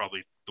Jackson are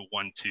probably the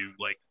 1-2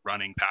 like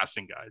running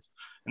passing guys,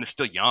 and they're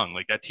still young.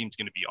 Like that team's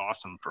going to be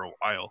awesome for a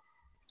while.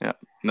 Yeah,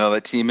 no,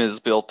 that team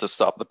is built to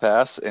stop the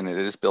pass, and it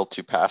is built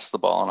to pass the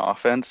ball on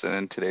offense. And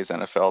in today's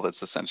NFL,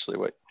 that's essentially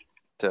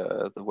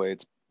the way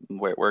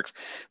it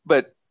works.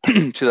 But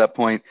to that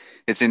point,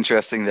 it's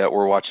interesting that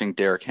we're watching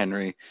Derrick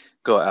Henry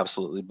go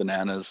absolutely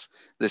bananas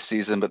this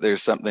season. But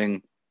there's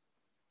something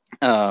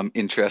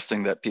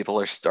interesting that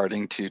people are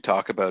starting to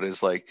talk about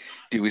is like,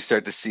 do we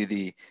start to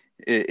see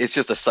it's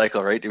just a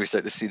cycle, right? Do we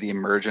start to see the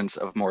emergence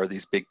of more of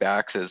these big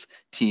backs as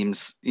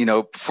teams,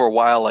 for a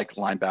while, like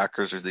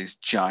linebackers are these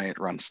giant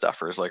run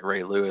stuffers like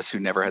Ray Lewis, who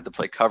never had to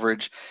play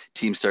coverage.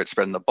 Teams start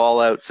spreading the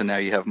ball out. So now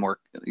you have more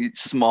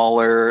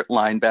smaller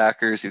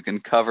linebackers who can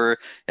cover.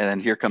 And then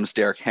here comes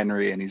Derrick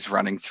Henry and he's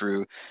running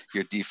through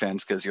your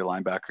defense because your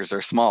linebackers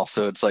are small.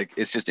 So it's like,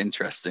 it's just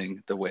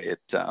interesting the way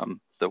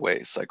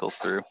it cycles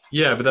through.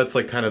 Yeah, but that's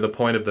like kind of the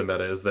point of the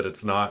meta is that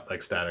it's not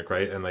like static,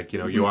 right? And like,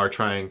 you are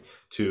trying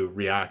to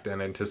react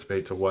and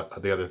anticipate to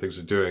what the other things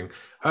are doing.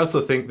 I also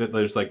think that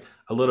there's like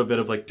a little bit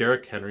of like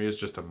Derrick Henry is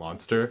just a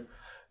monster.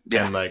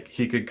 Yeah. And like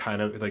he could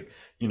kind of like,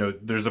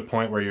 there's a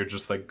point where you're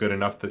just like good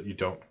enough that you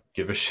don't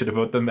give a shit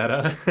about the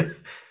meta.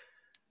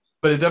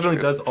 But it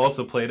definitely does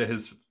also play to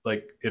his,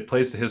 like, it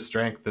plays to his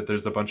strength that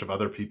there's a bunch of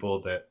other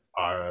people that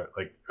are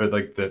like, or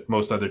like that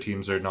most other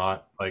teams are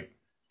not like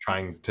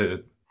trying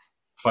to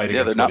fight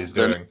against what he's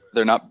doing.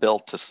 They're not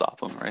built to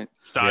stop him, right?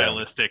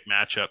 Stylistic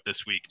matchup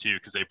this week too,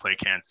 because they play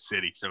Kansas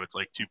City, so it's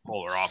like two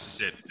polar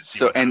opposites.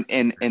 So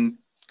and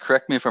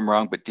correct me if I'm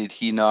wrong, but did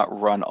he not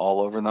run all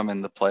over them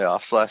in the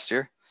playoffs last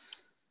year?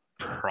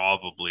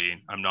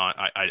 Probably.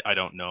 I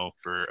don't know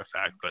for a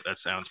fact, but that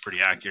sounds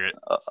pretty accurate.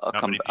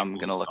 I'm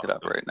gonna look it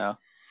up right now.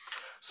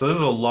 So this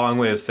is a long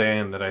way of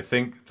saying that I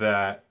think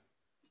that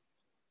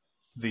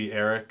the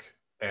Eric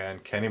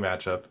and Kenny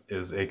matchup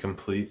is a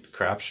complete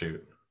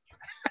crapshoot.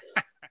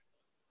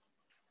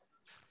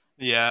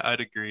 Yeah, I'd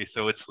agree.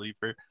 So it's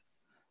sleeper.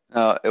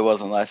 No, it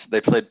wasn't last.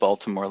 They played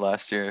Baltimore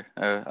last year.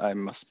 I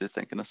must be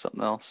thinking of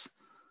something else.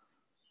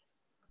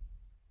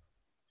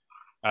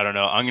 I don't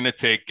know. I'm gonna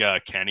take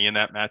Kenny in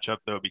that matchup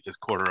though because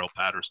Cordero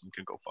Patterson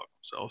can go fuck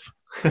himself.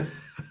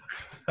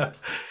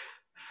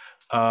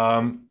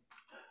 I'm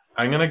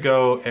gonna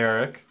go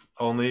Eric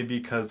only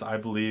because I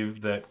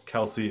believe that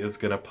Kelsey is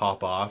gonna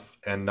pop off,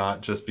 and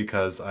not just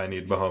because I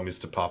need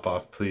Mahomes to pop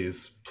off.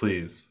 Please,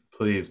 please,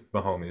 please,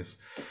 Mahomes.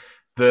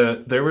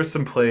 There were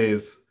some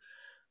plays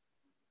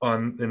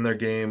in their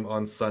game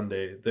on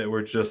Sunday that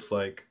were just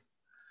like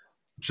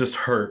just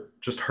hurt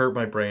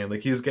my brain.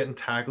 Like, he was getting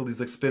tackled, he's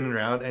like spinning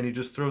around, and he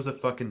just throws a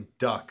fucking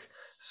duck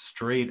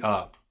straight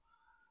up,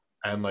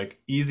 and like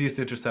easiest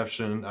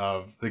interception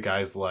of the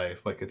guy's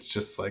life. Like, it's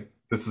just like,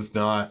 this is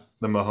not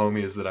the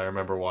Mahomes that I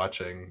remember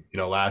watching,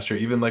 last year,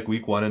 even like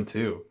week 1 and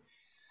 2.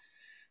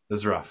 It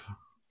was rough.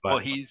 But Well,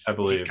 I he's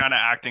believe kind of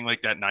acting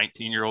like that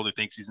 19-year-old who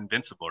thinks he's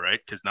invincible, right?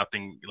 Because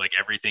nothing, like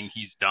everything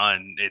he's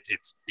done,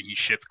 it's he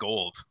shits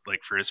gold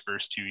like for his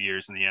first 2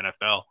 years in the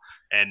NFL,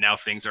 and now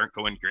things aren't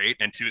going great.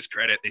 And to his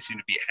credit, they seem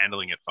to be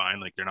handling it fine,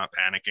 like they're not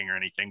panicking or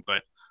anything.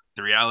 But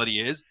the reality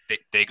is,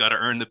 they got to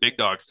earn the big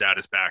dog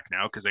status back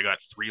now because they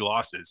got 3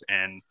 losses,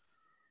 and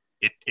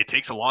it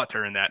takes a lot to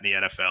earn that in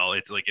the NFL.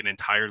 It's like an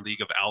entire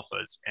league of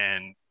alphas,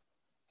 and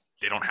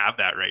they don't have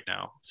that right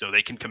now. So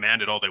they can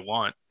command it all they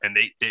want, and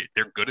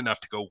they're good enough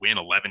to go win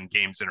 11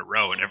 games in a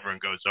row, and everyone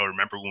goes, oh,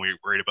 remember when we were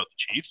worried about the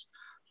Chiefs?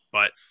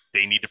 But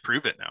they need to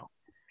prove it now.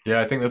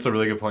 Yeah, I think that's a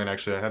really good point.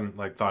 Actually, I hadn't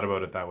like thought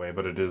about it that way,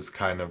 but it is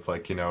kind of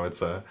like,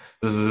 this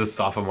is his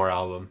sophomore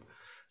album,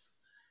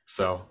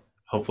 so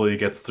hopefully he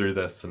gets through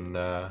this and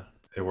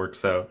it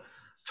works out.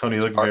 Tony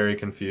looked very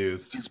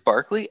confused. Is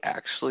Barkley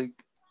actually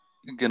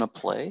gonna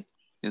play?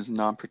 Is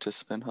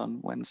non-participant on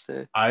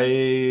Wednesday?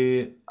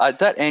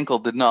 That ankle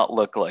did not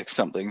look like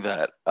something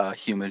that a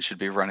human should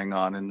be running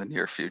on in the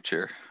near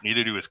future.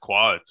 Neither do his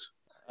quads.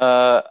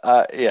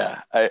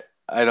 Yeah, I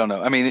don't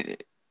know. I mean,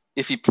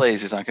 if he plays,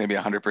 he's not going to be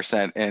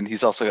 100%, and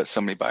he's also got so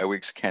many bye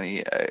weeks.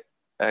 Kenny,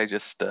 I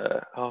just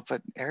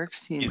but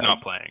Eric's team. He's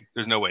not playing.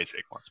 There's no way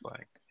Saquon's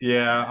playing.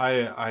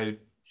 Yeah,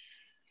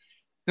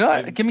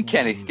 give me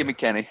Kenny. Give me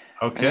Kenny.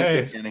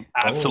 Okay. Kenny.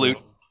 Absolute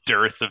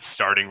dearth of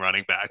starting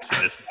running backs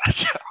in this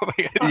matchup.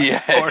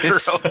 Yeah,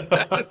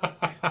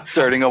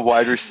 starting a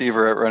wide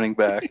receiver at running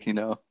back.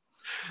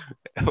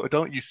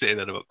 Don't you say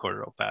that about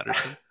Cordero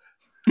Patterson.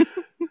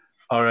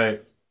 All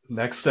right.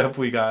 Next up,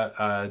 we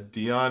got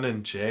Dion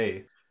and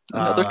Jay.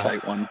 Another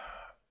tight one.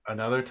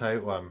 Another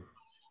tight one.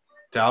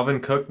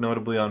 Dalvin Cook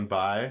notably on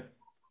bye.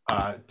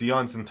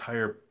 Dion's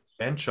entire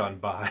bench on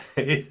bye.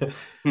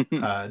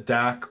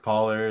 Dak,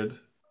 Pollard,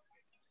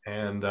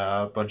 and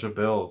a bunch of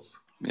Bills.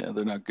 Yeah,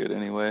 they're not good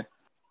anyway.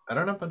 I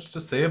don't have much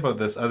to say about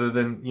this other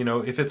than,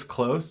 if it's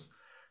close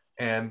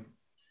and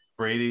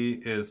Brady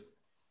is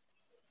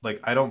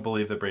like, I don't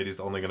believe that Brady's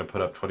only going to put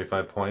up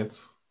 25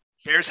 points.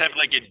 Bears have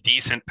like a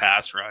decent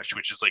pass rush,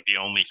 which is like the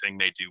only thing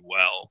they do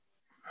well.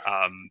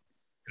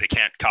 They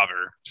can't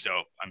cover, so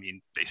I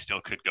mean, they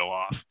still could go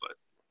off, but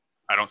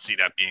I don't see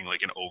that being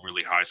like an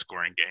overly high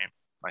scoring game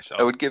myself.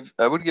 I would give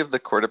the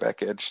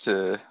quarterback edge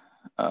to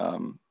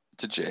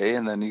Jay,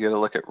 and then you got to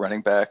look at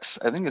running backs.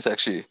 I think it's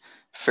actually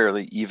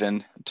fairly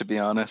even, to be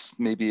honest.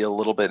 Maybe a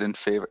little bit in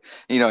favor.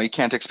 You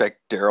can't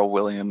expect Darrell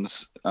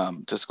Williams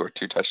to score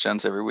 2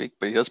 touchdowns every week,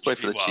 but he does play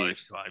for the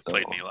Chiefs. He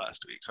played me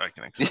last week, so I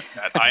can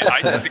expect that.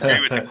 I disagree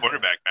with the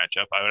quarterback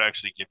matchup. I would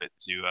actually give it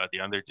to the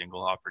under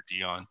Dinglehopper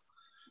Dion.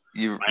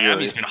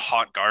 Miami's been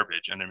hot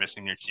garbage, and they're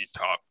missing their 2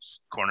 top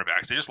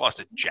cornerbacks. They just lost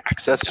to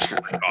Jackson. That's true.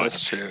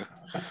 That's true.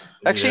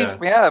 Actually,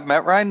 yeah,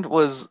 Matt Ryan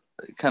was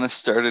kind of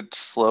started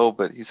slow,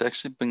 but he's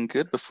actually been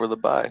good before the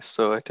bye,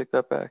 so I take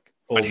that back.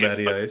 Old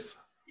Matty Ice.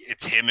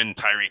 It's him and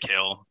Tyreek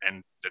Hill,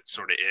 and that's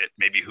sort of it.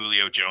 Maybe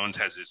Julio Jones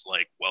has his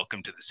like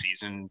welcome to the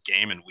season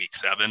game in week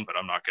 7, but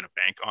I'm not going to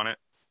bank on it.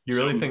 You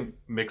really think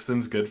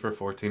Mixon's good for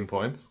 14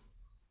 points?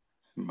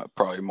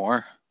 Probably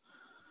more.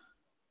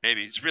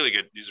 Maybe he's really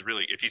good.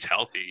 If he's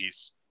healthy,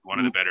 he's one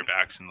of the better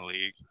backs in the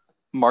league.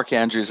 Mark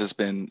Andrews has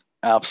been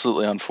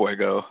absolutely on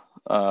fuego.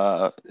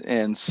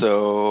 And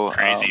so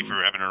crazy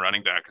for having a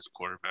running back as a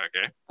quarterback,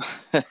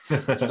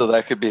 eh? So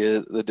that could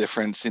be the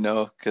difference,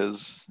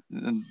 because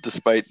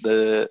despite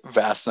the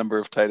vast number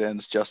of tight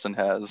ends Justin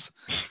has,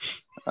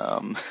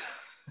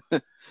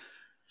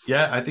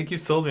 yeah, I think you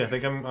sold me. I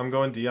think I'm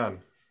going Dion.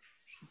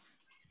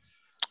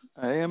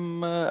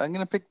 I'm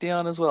gonna pick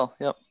Dion as well.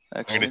 Yep.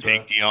 Actually. I'm going to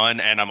take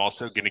Dion, and I'm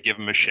also going to give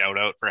him a shout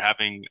out for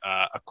having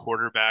a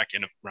quarterback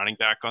and a running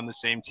back on the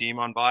same team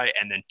on bye,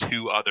 and then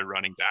 2 other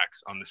running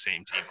backs on the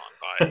same team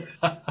on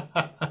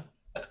bye.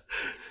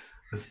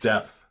 It's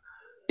depth.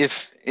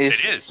 If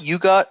you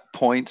got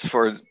points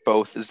for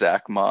both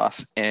Zach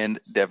Moss and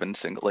Devin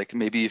Single, like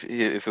maybe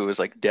if it was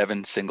like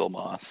Devin Single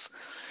Moss,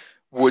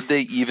 would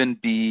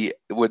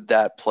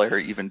that player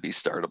even be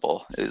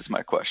startable? Is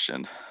my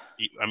question.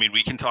 I mean,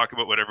 we can talk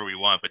about whatever we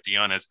want, but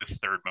Dion has the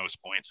third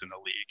most points in the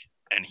league,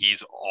 and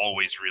he's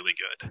always really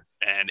good.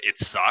 And it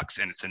sucks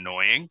and it's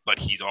annoying, but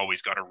he's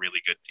always got a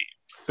really good team.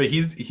 But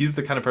he's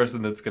the kind of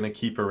person that's going to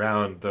keep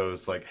around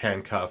those like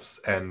handcuffs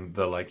and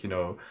the like,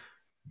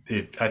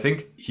 I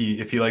think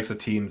if he likes a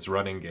team's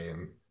running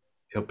game,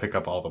 he'll pick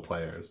up all the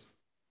players.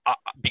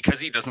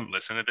 Because he doesn't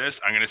listen to this,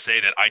 I'm going to say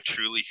that I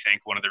truly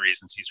think one of the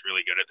reasons he's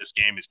really good at this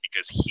game is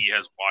because he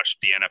has watched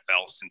the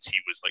NFL since he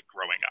was like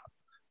growing up.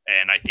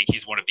 And I think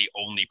he's one of the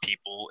only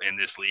people in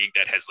this league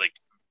that has like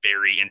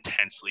very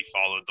intensely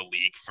followed the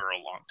league for a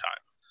long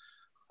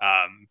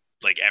time.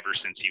 Like ever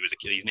since he was a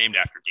kid. He's named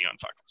after Deion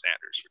fucking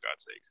Sanders, for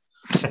God's sakes.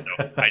 So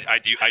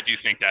I do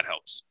think that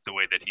helps the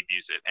way that he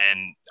views it.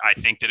 And I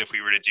think that if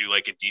we were to do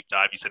like a deep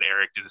dive, you said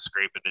Eric did a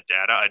scrape of the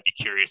data, I'd be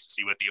curious to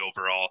see what the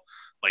overall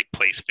like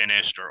place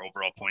finished or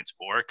overall points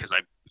for, because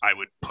I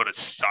would put a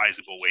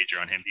sizable wager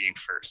on him being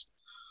first.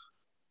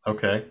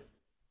 Okay.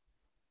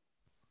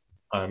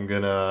 I'm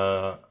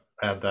gonna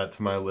add that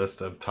to my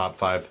list of top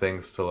 5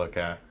 things to look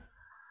at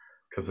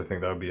because I think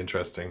that would be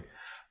interesting.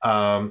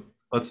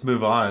 Let's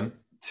move on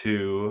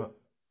to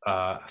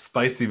a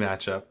spicy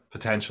matchup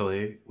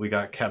potentially. We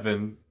got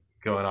Kevin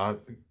going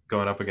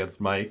up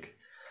against Mike.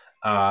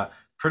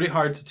 Pretty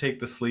hard to take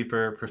the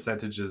sleeper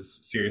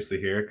percentages seriously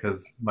here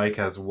because Mike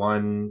has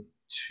 1,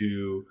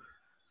 2,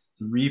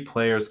 3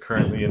 players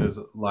currently in his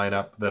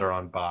lineup that are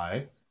on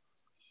bye.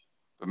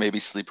 But maybe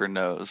sleeper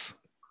knows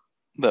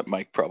that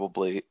Mike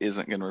probably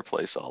isn't going to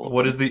replace all of them.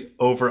 What is the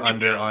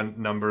over-under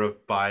on number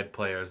of bye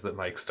players that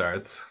Mike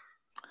starts?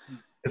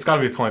 It's got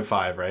to be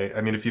 0.5, right?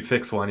 I mean, if you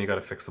fix one, you got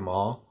to fix them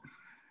all.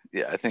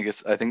 Yeah, I think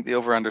the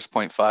over-under is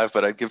 0.5,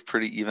 but I'd give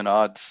pretty even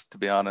odds, to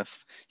be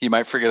honest. He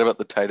might forget about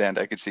the tight end.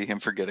 I could see him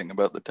forgetting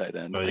about the tight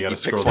end. Oh, Like you got to he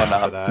scroll picks one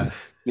down up. for that.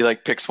 He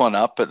like picks one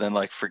up, but then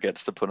like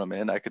forgets to put him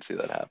in. I could see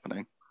that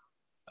happening.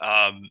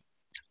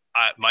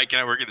 Mike and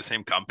I work at the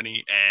same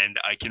company, and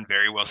I can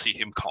very well see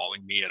him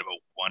calling me at about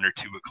 1 or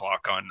 2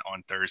 o'clock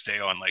on Thursday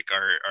on like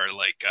our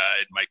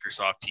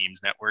Microsoft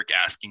Teams network,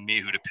 asking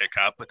me who to pick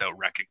up without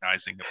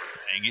recognizing that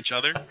we're playing each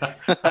other.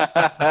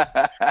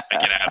 I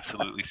can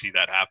absolutely see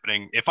that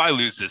happening. If I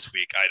lose this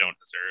week, I don't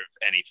deserve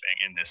anything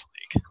in this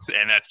league,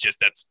 and that's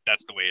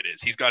the way it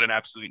is. He's got an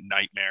absolute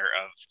nightmare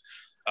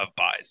of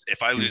buys.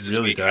 If I lose this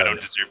week, I don't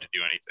deserve to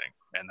do anything,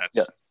 and that's.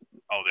 Yeah.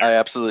 I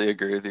absolutely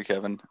agree with you,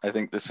 Kevin. I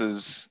think this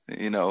is,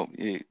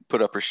 you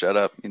put up or shut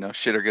up,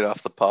 shit or get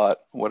off the pot,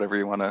 whatever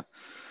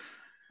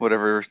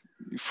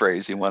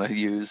phrase you want to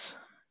use.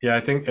 Yeah, I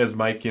think as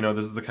Mike,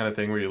 this is the kind of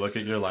thing where you look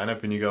at your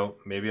lineup and you go,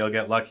 maybe I'll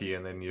get lucky,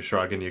 and then you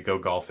shrug and you go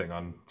golfing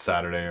on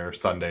Saturday or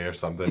Sunday or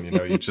something.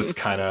 You just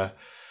kind of.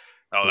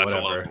 Oh, that's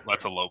whatever.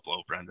 a low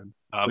blow, Brendan.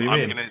 What do you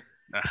mean?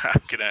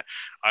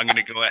 I'm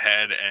gonna go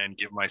ahead and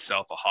give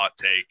myself a hot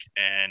take,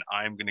 and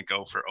I'm gonna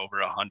go for over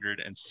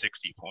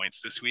 160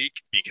 points this week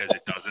because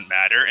it doesn't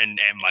matter, and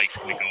Mike's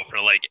gonna go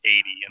for like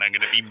 80, and I'm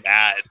gonna be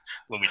mad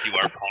when we do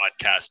our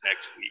podcast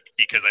next week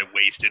because I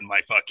wasted my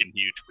fucking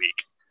huge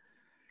week.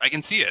 I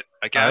can see it.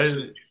 I can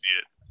absolutely see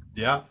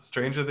it. Yeah,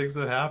 stranger things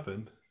have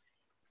happened.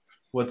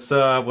 What's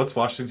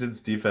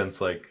Washington's defense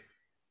like?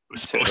 It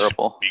was supposed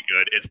to be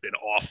good. It's been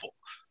awful.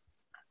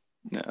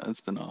 Yeah,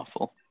 it's been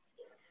awful.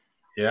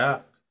 Yeah,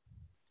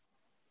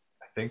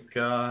 I think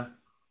I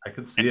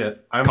could see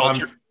it. I'm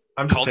just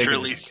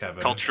culturally, taking it,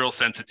 Kevin. Cultural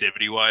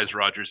sensitivity wise,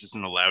 Rodgers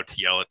isn't allowed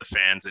to yell at the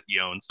fans that he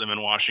owns them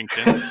in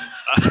Washington.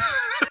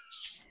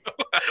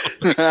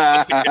 Did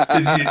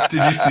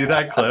you see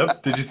that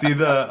clip? Did you see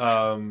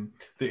the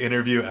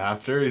interview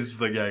after? He's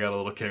just like, yeah, I got a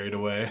little carried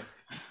away.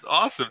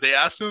 Awesome. They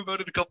asked him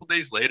about it a couple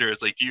days later.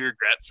 It's like, do you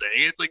regret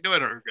saying it? It's like, no, I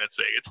don't regret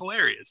saying it. It's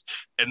hilarious.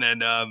 And then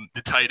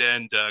the tight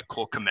end,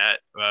 Cole Kmet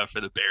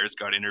for the Bears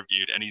got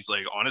interviewed. And he's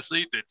like,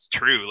 honestly, it's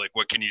true. Like,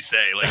 what can you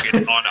say? Like,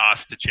 it's on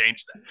us to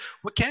change that.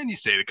 What can you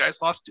say? The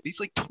guy's lost. He's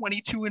like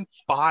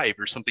 22-5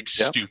 or something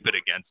stupid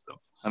against them.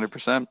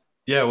 100%.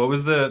 Yeah. What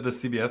was the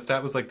CBS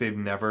stat? Was like they've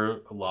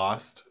never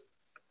lost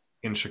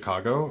in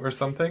Chicago or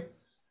something.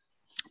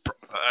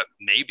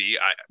 Maybe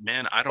I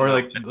don't know. Or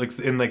like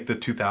in like the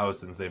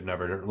 2000s, they've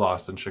never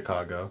lost in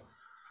Chicago.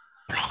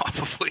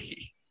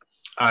 Probably.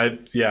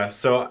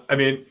 So I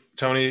mean,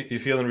 Tony, you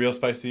feeling real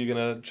spicy? You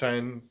gonna try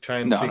and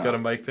sneak out a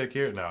Mike pick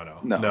here? No.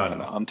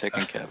 I'm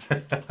taking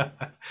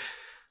Kev.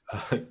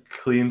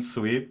 Clean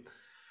sweep.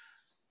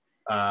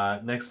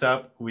 Next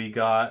up, we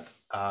got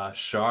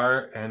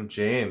Shar and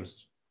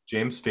James.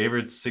 James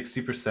favored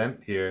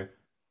 60% here.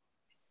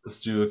 Let's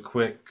do a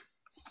quick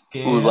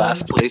scan. Ooh,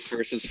 last place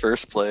versus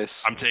first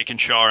place. I'm taking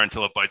Shar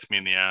until it bites me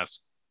in the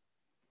ass.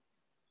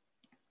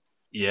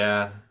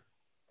 Yeah.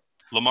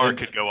 Lamar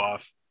could go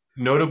off.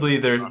 Notably,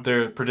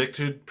 their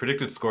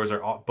predicted scores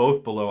are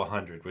both below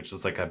 100, which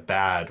is like a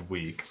bad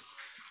week.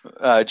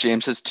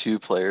 James has 2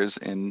 players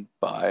in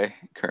bye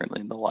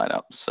currently in the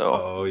lineup. So.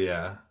 Oh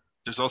yeah.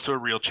 There's also a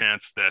real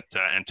chance that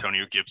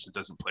Antonio Gibson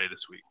doesn't play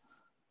this week.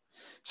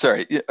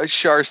 Sorry,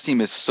 Shar's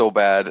team is so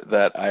bad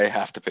that I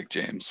have to pick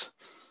James.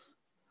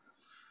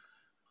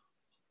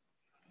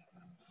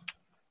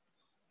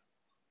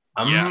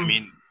 Yeah, I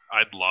mean,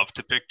 I'd love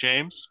to pick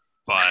James,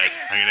 but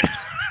I'm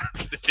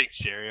gonna take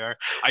Sherrier.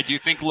 I do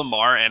think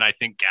Lamar and I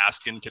think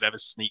Gaskin could have a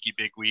sneaky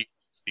big week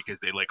because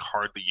they like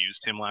hardly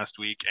used him last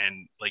week.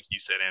 And like you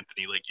said,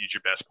 Anthony, like use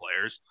your best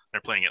players.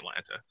 They're playing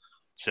Atlanta.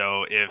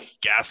 So if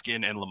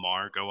Gaskin and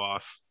Lamar go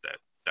off,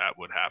 that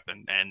would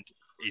happen. And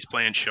he's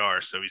playing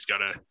Shar, so he's got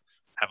to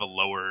have a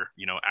lower,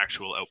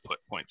 actual output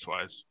points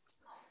wise.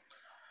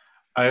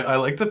 I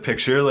like the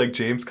picture, like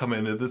James coming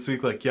into this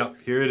week, like, yep,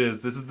 here it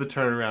is. This is the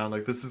turnaround.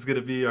 Like, this is going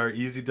to be our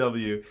easy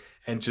W,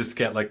 and just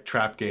get like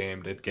trap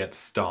gamed and get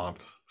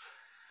stomped.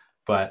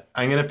 But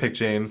I'm going to pick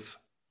James.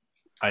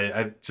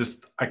 I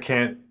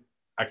can't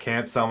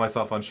sell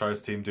myself on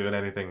Shar's team doing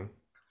anything.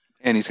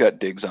 And he's got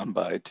Diggs on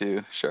bye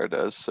too. Shar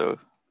does, so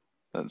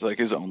that's like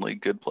his only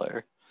good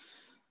player.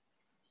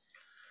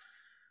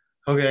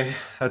 Okay,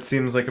 that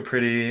seems like a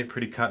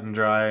pretty cut and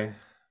dry.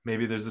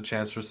 Maybe there's a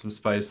chance for some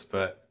spice,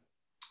 but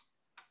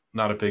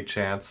not a big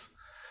chance.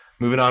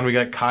 Moving on, we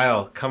got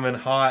Kyle coming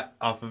hot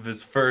off of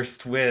his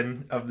first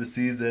win of the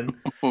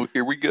season. Oh,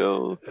 here we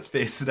go.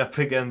 Facing up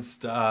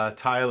against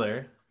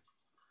Tyler.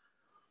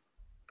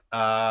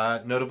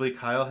 Notably,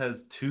 Kyle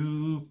has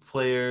 2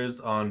 players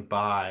on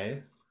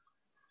bye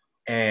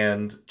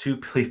and 2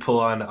 people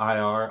on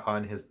IR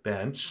on his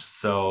bench.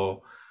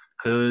 So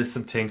clearly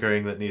some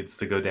tinkering that needs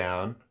to go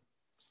down.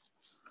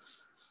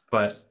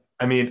 But,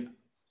 I mean,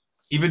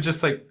 even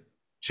just like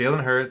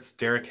Jalen Hurts,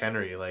 Derrick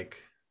Henry, like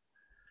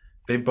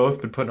they've both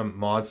been putting up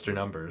monster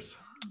numbers.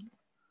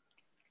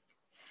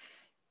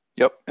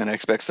 Yep, and I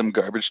expect some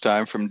garbage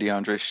time from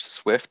DeAndre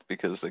Swift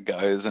because the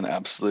guy is an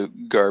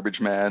absolute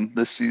garbage man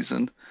this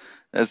season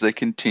as they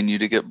continue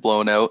to get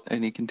blown out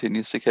and he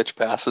continues to catch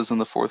passes in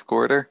the fourth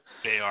quarter.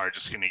 They are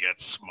just going to get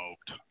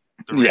smoked.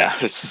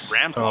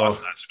 Rams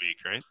lost last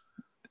week, right?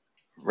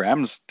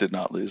 Rams did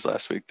not lose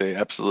last week. They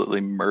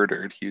absolutely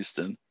murdered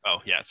Houston. Oh,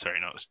 yeah.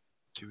 Sorry, no, it was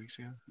 2 weeks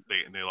ago.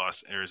 They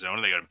lost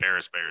Arizona. They got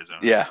embarrassed by Arizona.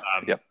 Yeah.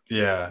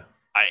 Yeah.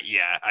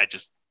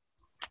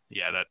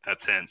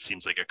 That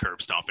seems like a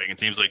curb stomping. It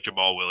seems like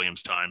Jamal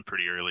Williams' time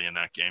pretty early in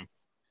that game.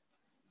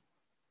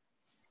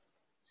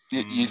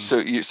 So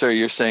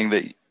you're saying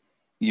that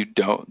you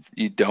don't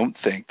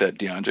think that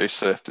DeAndre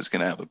Swift is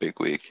going to have a big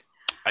week?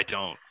 I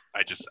don't.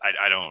 I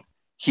don't.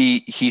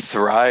 He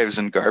thrives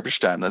in garbage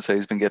time. That's how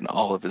he's been getting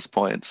all of his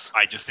points.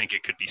 I just think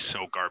it could be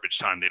so garbage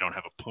time they don't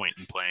have a point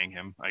in playing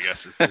him, I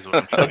guess is what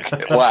I'm trying to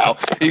say. Wow.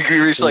 You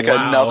could reach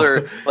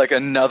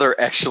another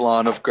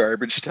echelon of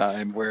garbage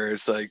time where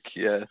it's like,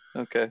 yeah,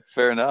 okay,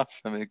 fair enough.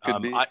 I mean, it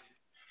could be.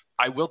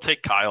 I will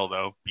take Kyle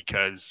though,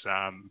 because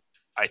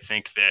I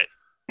think that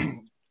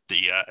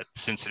the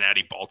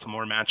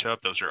Cincinnati-Baltimore matchup,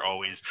 those are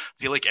always,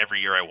 I feel like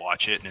every year I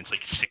watch it and it's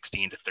like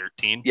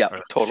 16-13. Yeah,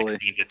 totally.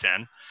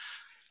 16-10.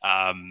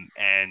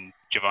 And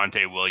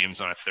Javonte Williams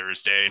on a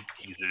Thursday,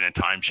 he's in a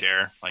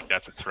timeshare. Like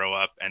that's a throw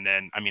up. And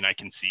then, I mean, I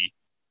can see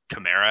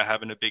Kamara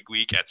having a big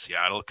week at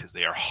Seattle because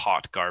they are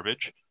hot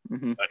garbage.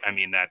 Mm-hmm. But I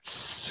mean,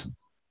 that's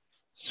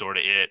sort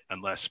of it,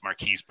 unless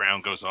Marquise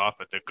Brown goes off,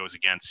 but that goes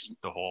against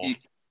the whole.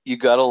 You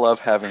gotta love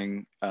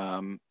having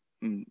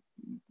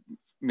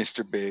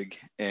Mr. Big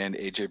and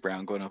AJ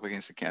Brown going up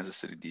against the Kansas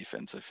City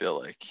defense. I feel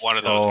like one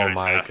of those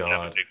guys has to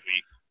have a big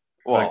week.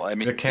 Well, like, I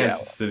mean, the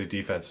Kansas City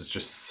defense is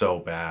just so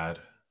bad.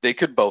 They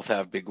could both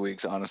have big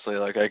weeks, honestly.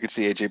 Like I could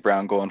see AJ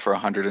Brown going for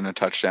 100 and a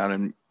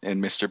touchdown,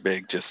 and Mr.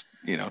 Big just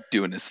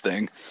doing his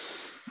thing.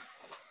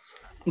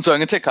 So I'm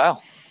gonna take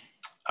Kyle.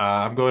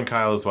 I'm going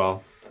Kyle as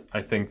well.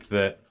 I think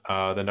that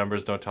the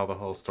numbers don't tell the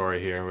whole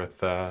story here with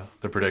the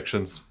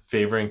predictions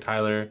favoring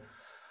Tyler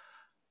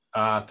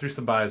through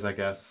some buys, I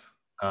guess.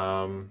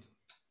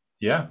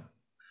 Yeah.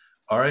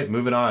 All right,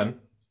 moving on.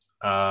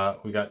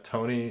 We got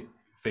Tony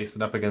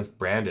facing up against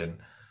Brandon.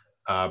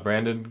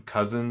 Brandon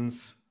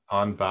Cousins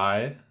on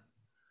bye,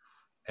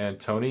 and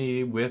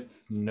Tony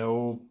with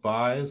no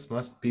buys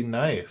must be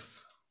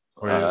nice.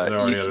 Or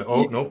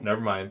nope,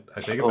 never mind. I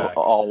take it back.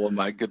 All of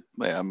my good,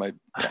 I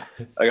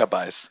got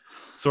buys.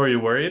 So are you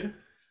worried?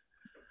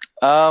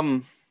 I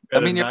mean,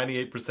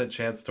 98%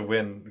 chance to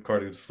win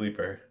according to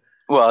Sleeper.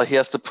 Well, he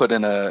has to put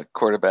in a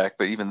quarterback,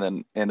 but even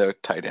then, and a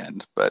tight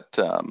end. But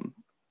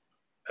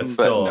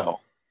still no.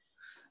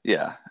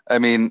 Yeah, I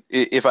mean,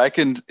 if I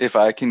can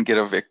get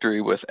a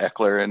victory with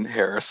Eckler and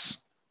Harris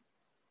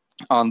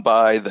on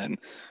bye, then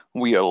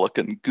we are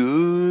looking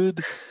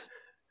good.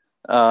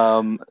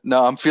 No,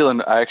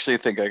 I actually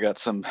think I got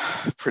some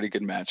pretty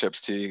good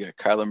matchups too. You got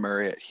Kyler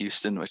Murray at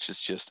Houston, which is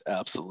just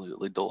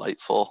absolutely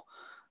delightful.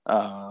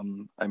 I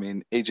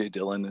mean, AJ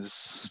Dillon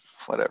is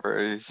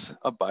whatever. He's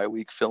a bye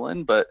week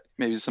fill-in, but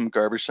maybe some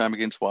garbage time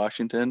against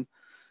Washington.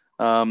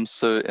 And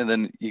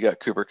then you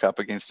got Cooper Kupp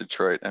against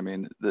Detroit. I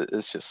mean,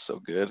 it's just so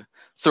good.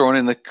 Throwing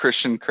in the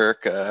Christian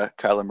Kirk,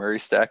 Kyler Murray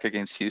stack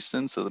against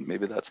Houston, so that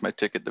maybe that's my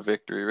ticket to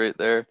victory right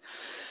there.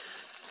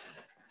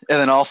 And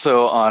then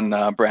also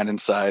on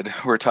Brandon's side,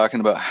 we're talking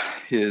about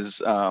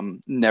his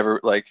never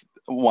like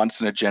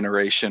once in a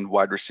generation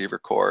wide receiver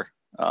core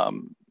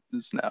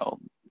is now,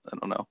 I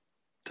don't know.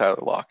 Tyler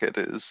Lockett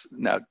is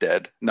now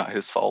dead. Not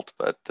his fault,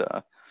 but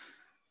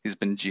he's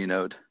been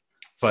genoed.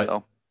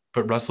 But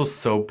But Russell's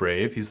so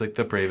brave. He's like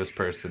the bravest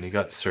person. He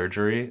got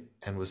surgery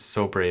and was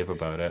so brave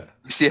about it.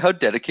 You see how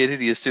dedicated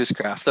he is to his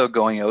craft, though,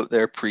 going out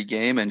there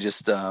pregame and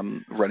just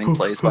running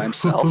plays by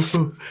himself.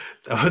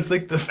 That was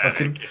like the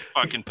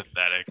Fucking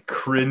pathetic.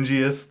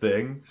 cringiest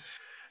thing.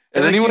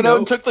 And then like, he went out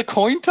and took the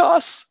coin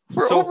toss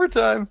for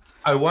overtime.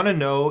 I want to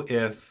know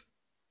if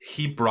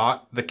he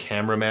brought the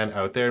cameraman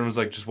out there and was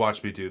like, just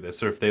watch me do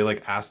this. Or if they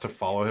like asked to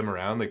follow him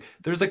around. Like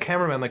there's a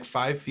cameraman like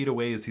 5 feet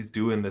away as he's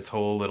doing this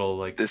whole little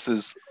like. This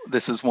is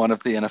one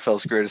of the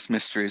NFL's greatest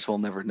mysteries we'll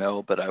never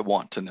know, but I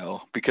want to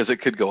know because it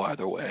could go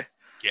either way.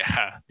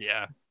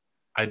 Yeah.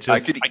 I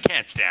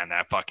can't stand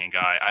that fucking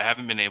guy. I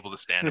haven't been able to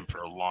stand him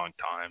for a long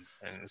time.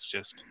 And it's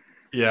just.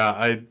 Yeah,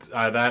 I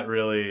that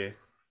really.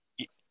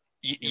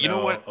 You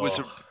know what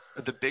was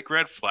the big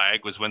red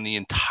flag was when the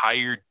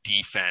entire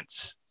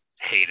defense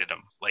hated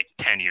him like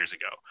 10 years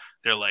ago.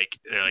 They're like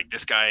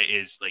this guy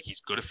is like, he's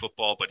good at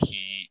football, but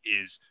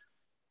he's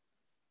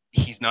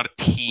not a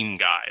team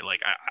guy.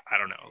 Like I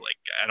don't know, like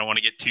I don't want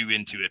to get too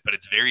into it, but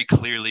it's very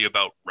clearly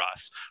about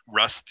Russ.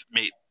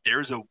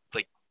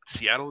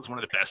 Seattle is one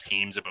of the best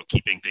teams about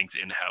keeping things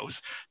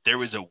in-house. There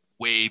was a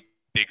way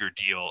bigger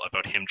deal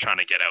about him trying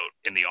to get out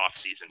in the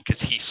offseason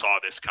because he saw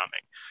this coming.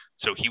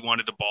 So he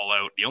wanted to ball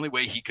out. The only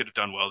way he could have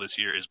done well this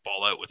year is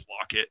ball out with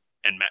Lockett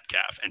and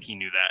Metcalf, and he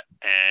knew that.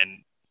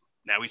 And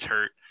now he's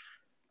hurt.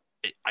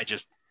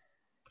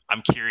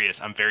 I'm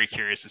curious. I'm very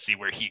curious to see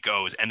where he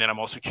goes. And then I'm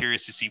also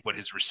curious to see what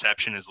his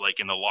reception is like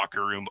in the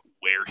locker room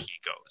where he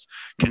goes.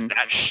 Because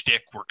that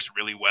shtick works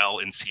really well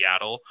in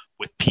Seattle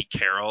with Pete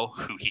Carroll,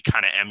 who he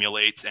kind of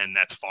emulates, and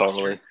that's Foster.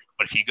 Totally.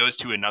 But if he goes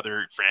to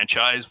another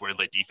franchise where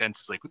the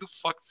defense is like, who the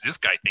fuck does this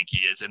guy think he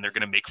is? And they're going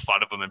to make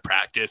fun of him in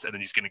practice, and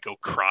then he's going to go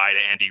cry to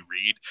Andy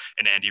Reid,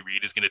 and Andy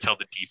Reid is going to tell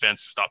the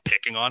defense to stop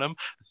picking on him.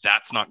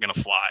 That's not going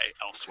to fly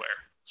elsewhere.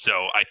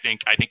 So I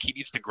think he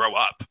needs to grow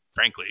up,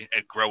 frankly,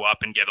 and grow up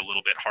and get a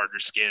little bit harder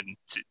skin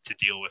to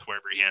deal with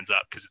wherever he ends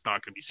up, because it's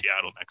not going to be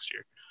Seattle next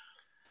year.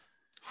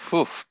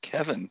 Oof,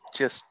 Kevin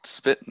just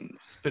spitting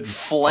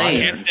flames. I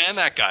can't stand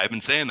that guy. I've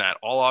been saying that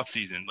all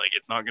offseason. Like,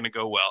 it's not going to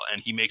go well.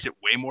 And he makes it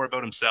way more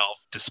about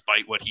himself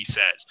despite what he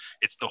says.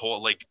 It's the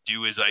whole, like,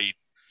 do as I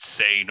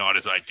say, not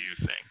as I do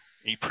thing.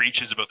 He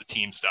preaches about the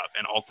team stuff,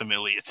 and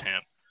ultimately it's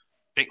him.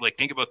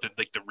 Think about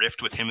the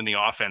rift with him in the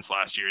offense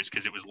last year is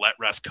because it was let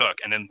Russ cook,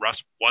 and then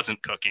Russ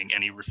wasn't cooking,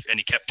 and he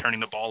kept turning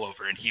the ball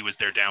over, and he was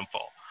their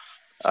downfall.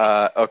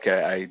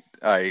 Okay,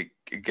 I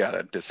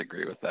gotta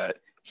disagree with that.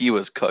 He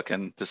was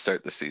cooking to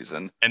start the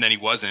season, and then he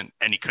wasn't,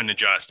 and he couldn't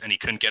adjust, and he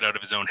couldn't get out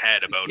of his own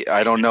head about.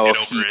 I don't know if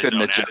he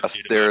couldn't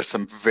adjust. There are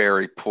some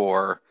very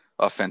poor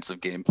offensive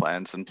game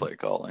plans and play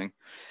calling.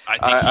 I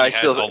think he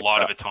has a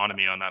lot of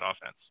autonomy on that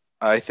offense.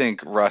 I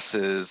think Russ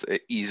is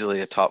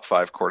easily a top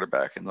 5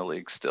 quarterback in the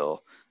league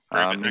still.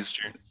 Next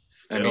year.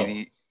 I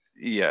mean,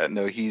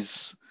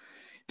 he's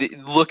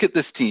look at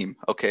this team.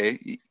 Okay,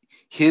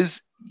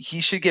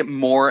 he should get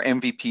more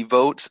MVP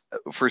votes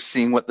for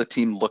seeing what the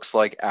team looks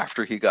like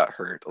after he got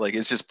hurt. Like,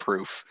 it's just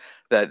proof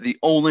that the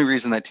only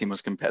reason that team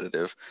was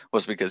competitive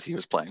was because he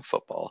was playing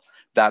football.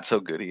 That's how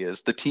good he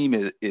is. The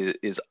team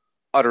is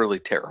utterly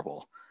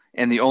terrible.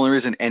 And the only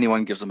reason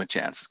anyone gives him a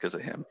chance is because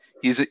of him.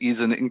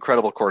 He's an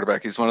incredible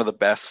quarterback. He's one of the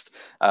best.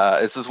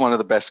 This is one of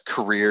the best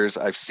careers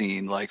I've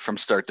seen, like from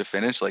start to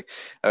finish. Like,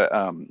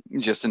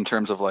 just in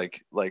terms of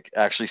like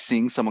actually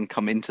seeing someone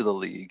come into the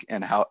league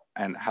and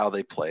how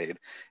they played,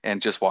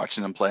 and just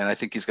watching them play. And I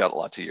think he's got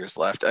lots of years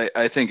left.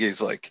 I think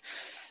he's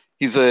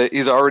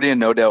already a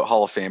no doubt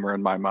Hall of Famer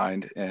in my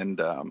mind. And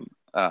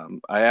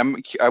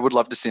I would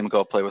love to see him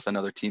go play with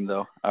another team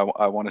though.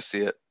 I want to see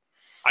it.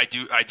 I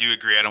do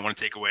agree. I don't want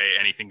to take away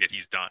anything that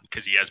he's done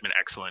because he has been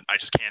excellent. I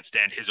just can't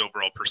stand his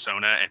overall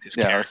persona and his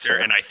character.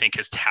 And I think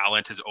his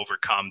talent has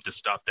overcome the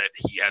stuff that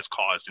he has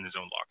caused in his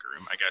own locker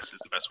room, I guess is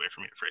the best way for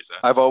me to phrase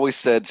that. I've always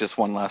said, just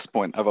one last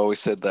point. I've always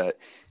said that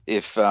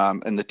if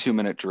in the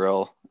 2-minute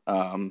drill,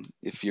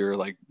 if you're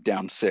like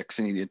down 6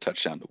 and you need a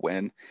touchdown to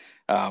win,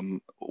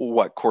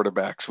 what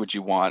quarterbacks would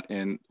you want?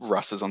 And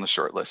Russ is on the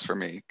short list for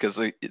me because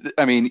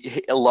I mean,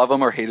 love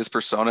him or hate his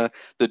persona,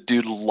 the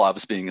dude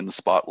loves being in the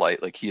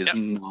spotlight. Like, he is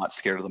not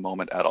scared of the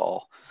moment at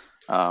all.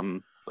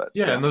 But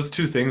yeah, and those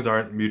two things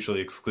aren't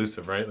mutually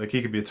exclusive, right? Like,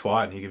 he could be a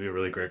twat and he could be a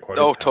really great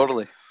quarterback. Oh,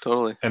 totally.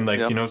 And like,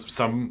 you know,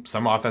 some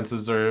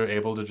offenses are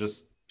able to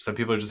some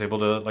people are just able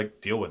to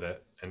like deal with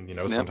it, and you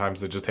know,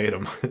 sometimes they just hate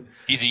him.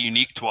 He's a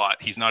unique twat.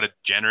 He's not a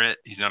degenerate.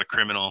 He's not a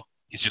criminal.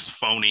 He's just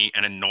phony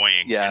and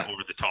annoying and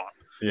over the top.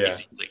 Yeah.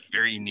 He's like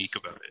very unique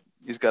about it.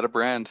 He's got a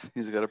brand.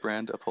 He's got a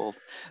brand to uphold.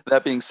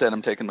 That being said,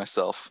 I'm taking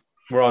myself.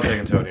 We're all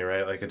taking Tony,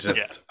 right? Like, it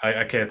just,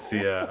 I can't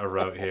see a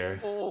route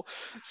here.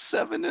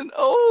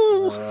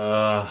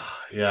 7-0.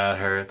 Yeah, it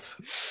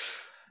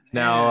hurts.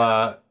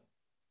 Now,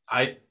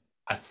 I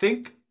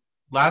think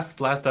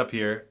last up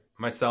here,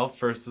 myself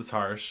versus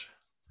Harsh.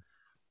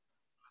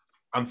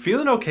 I'm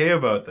feeling okay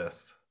about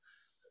this.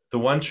 The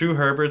one true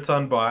Herbert's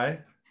on bye.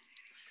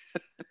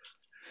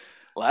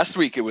 Last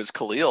week it was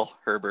Khalil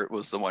Herbert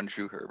was the one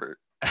true Herbert.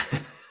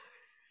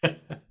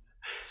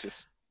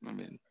 Just, I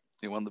mean,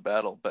 He won the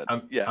battle. But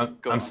I'm yeah, I'm,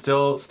 go I'm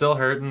on. still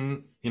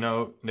hurting.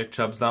 Nick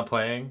Chubb's not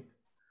playing.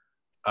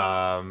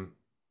 I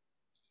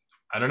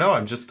don't know.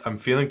 I'm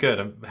feeling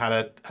good. Had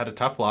a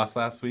tough loss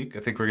last week. I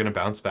think we're gonna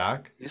bounce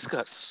back. He's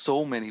got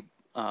so many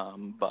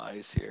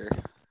buys here.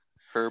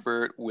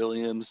 Herbert,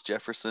 Williams,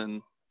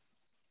 Jefferson.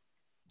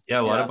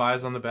 Yeah, a lot Yeah. of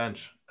buys on the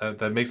bench.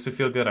 That makes me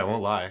feel good. I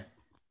won't lie.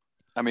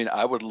 I mean,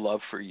 I would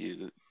love for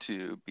you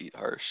to beat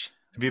Harsh.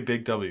 It'd be a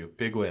big W,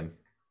 big win.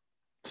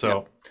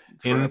 So,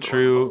 for in everyone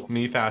true involved.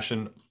 me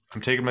fashion,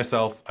 I'm taking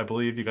myself. I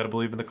believe you got to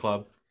believe in the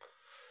club.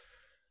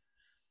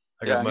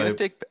 I'm gonna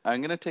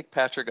take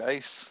Patrick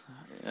Ice.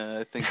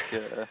 I think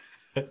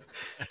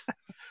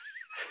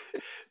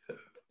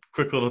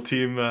quick little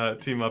team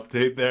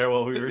update there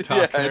while we were Yeah,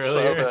 talking I saw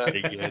earlier. that.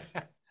 Pretty good.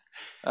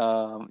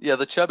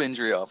 the Chubb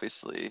injury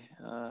obviously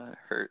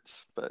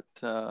hurts, but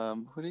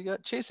who do you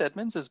got? Chase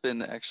Edmonds has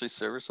been actually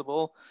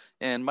serviceable,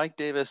 and Mike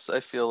Davis. I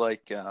feel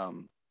like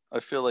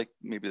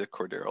maybe the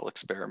Cordero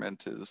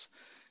experiment is.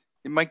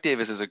 Mike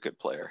Davis is a good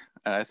player,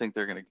 and I think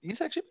he's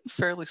actually been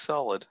fairly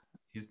solid.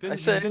 He's been I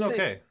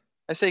okay.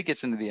 I say he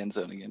gets into the end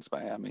zone against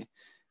Miami,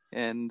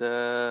 and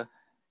yeah.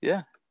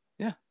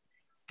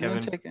 Kevin,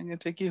 I'm gonna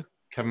take you.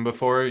 Kevin,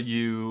 before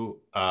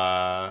you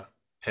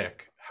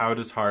pick, how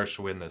does Harsh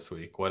win this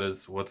week?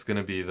 What's going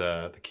to be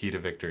the key to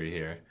victory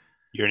here?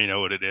 You already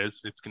know what it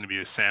is. It's going to be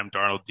the Sam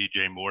Darnold,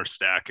 DJ Moore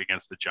stack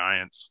against the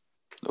Giants.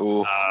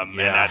 Oh, And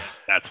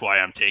that's why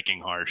I'm taking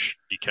Harsh,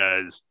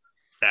 because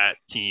that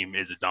team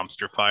is a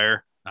dumpster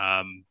fire.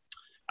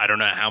 I don't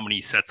know how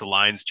many sets of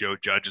lines Joe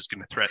Judge is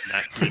going to threaten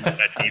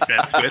that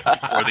defense with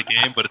before the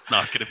game, but it's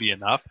not going to be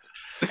enough.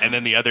 And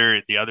then the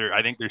other,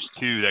 I think there's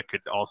two that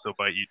could also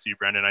bite you too,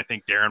 Brendan. I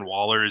think Darren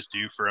Waller is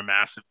due for a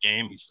massive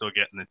game. He's still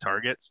getting the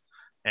targets,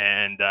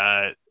 and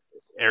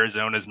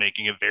Arizona is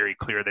making it very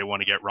clear they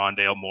want to get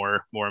Rondale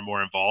more and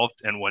more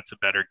involved. And what's a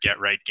better get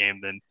right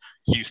game than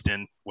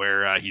Houston,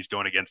 where he's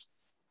going against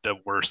the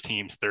worst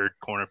team's third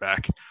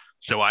cornerback.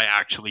 So I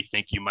actually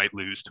think you might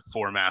lose to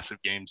 4 massive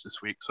games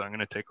this week. So I'm going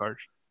to take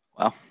Harsh.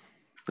 wow.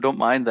 I don't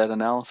mind that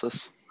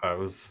analysis. That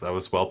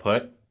was well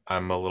put.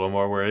 I'm a little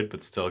more worried,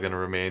 but still going to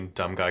remain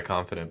dumb guy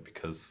confident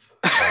because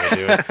that's how I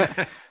do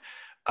it.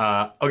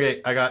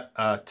 Okay, I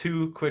got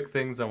 2 quick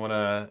things I want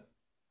to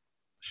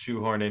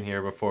shoehorn in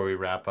here before we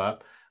wrap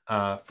up.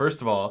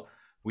 First of all,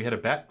 we had a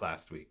bet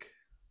last week.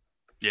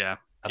 Yeah.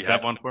 Do you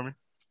have one for me?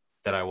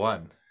 That I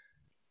won.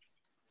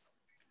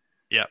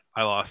 Yeah,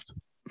 I lost.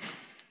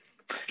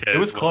 It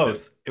was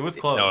close. It was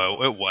close.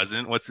 No, it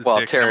wasn't. What's his Well,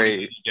 dick?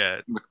 Terry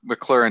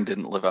McLaurin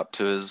didn't live up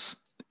to his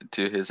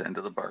end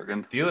of the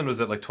bargain. Thielen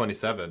was at like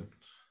 27.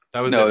 That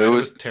was no, it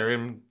was Terry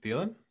and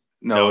Thielen?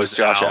 No, it was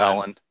Josh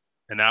Allen.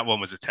 And that one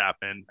was a tap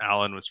in.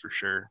 Allen was for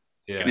sure.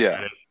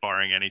 Yeah.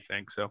 Barring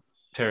anything. So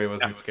Terry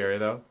wasn't scary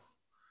though.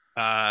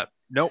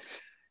 Nope.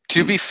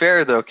 To be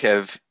fair though,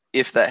 Kev,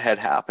 if that had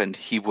happened,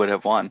 he would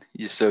have won.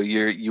 So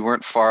you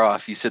weren't far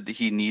off. You said that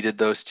he needed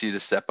those 2 to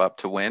step up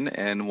to win,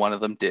 and one of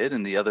them did,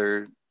 and the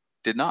other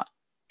did not.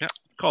 Yeah,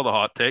 call the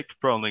hot take.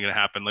 Probably going to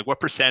happen. Like, what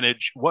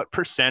percentage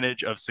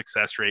of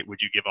success rate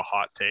would you give a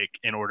hot take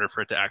in order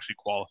for it to actually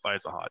qualify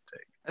as a hot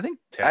take? I think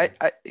 10.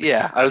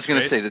 I was going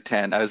to say to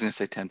 10. I was going to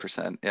say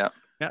 10%. Yeah.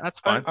 Yeah,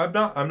 that's fine. I'm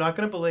not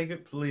going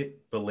to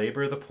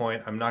belabor the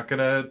point. I'm not going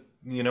to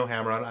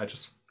hammer on it. I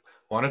just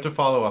wanted to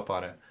follow up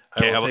on it.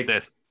 Okay, how about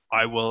this?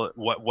 I will.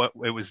 What?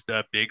 It was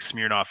the big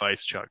Smirnoff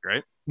Ice chug,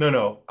 right?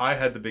 No. I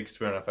had the big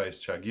Smirnoff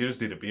Ice chug. You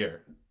just need a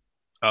beer.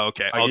 Oh,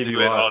 okay. I'll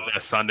do it on the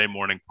Sunday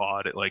morning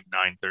pod at like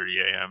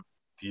 9:30 a.m.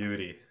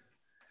 Beauty.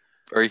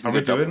 Or you can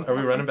Are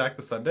we running back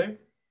to Sunday?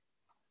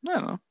 I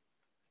don't know.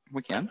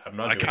 We can. I'm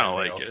not doing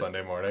anything else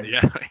Sunday morning.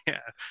 Yeah.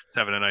 Just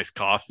having a nice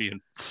coffee and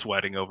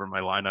sweating over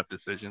my lineup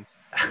decisions.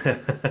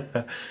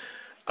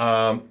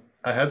 I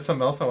had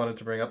something else I wanted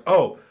to bring up.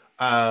 Oh,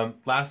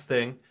 last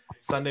thing.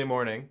 Sunday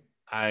morning,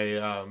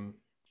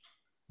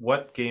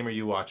 what game are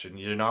you watching?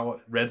 You're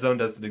not Red Zone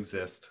doesn't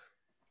exist.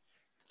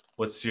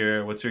 What's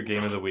your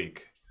game of the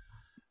week?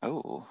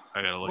 Oh,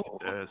 I gotta look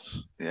at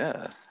this.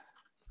 Yeah,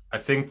 I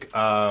think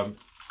God,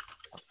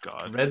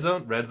 Red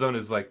Zone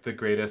is like the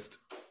greatest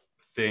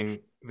thing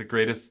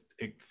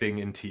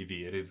in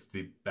TV. It is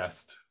the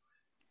best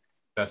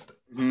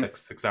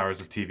 6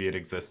 hours of TV in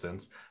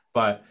existence.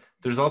 But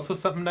there's also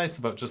something nice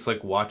about just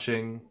like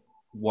watching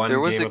one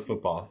game of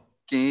football.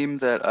 Game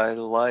that I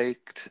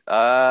liked.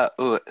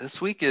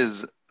 This week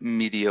is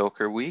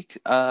mediocre week.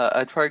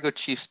 I'd probably go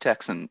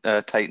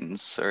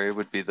Titans. Sorry,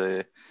 would be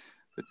the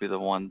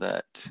one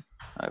that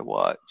I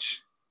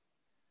watch.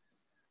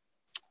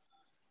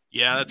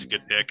 Yeah, that's a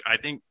good pick. I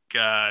think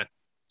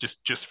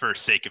just for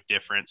sake of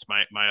difference,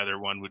 my other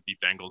one would be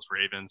Bengals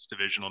Ravens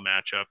divisional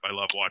matchup. I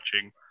love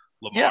watching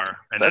Lamar,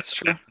 and that's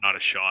true. That's not a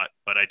shot,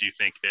 but I do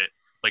think that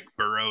like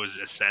Burrow is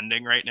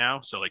ascending right now,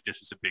 so like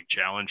this is a big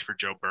challenge for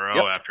Joe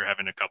Burrow after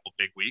having a couple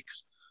big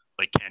weeks.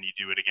 Like, can you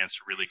do it against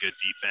a really good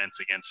defense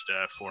against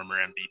a former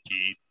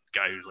MVP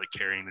guy who's like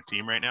carrying the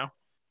team right now?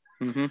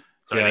 Mm-hmm.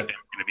 So I think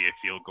that's going to be a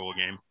field goal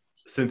game.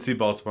 Cincy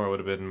Baltimore would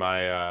have been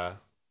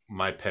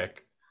my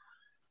pick.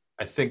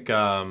 I think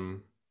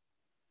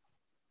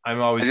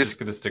I'm always I just just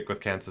going to stick with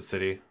Kansas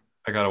City.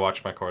 I got to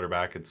watch my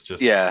quarterback. It's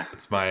just yeah.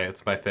 it's my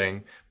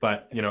thing.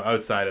 But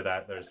outside of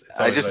that, it's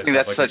I always just nice think to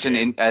have that's like a such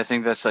game. I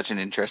think that's such an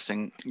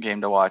interesting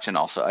game to watch, and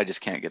also I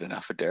just can't get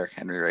enough of Derrick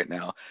Henry right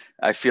now.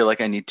 I feel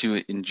like I need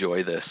to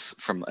enjoy this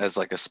from as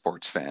like a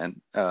sports fan,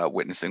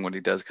 witnessing what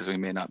he does because we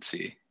may not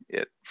see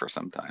it for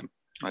some time.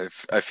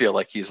 I feel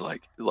like he's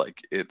like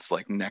it's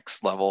like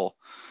next level,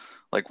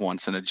 like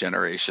once in a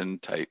generation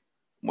type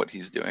what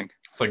he's doing.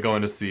 It's like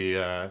going to see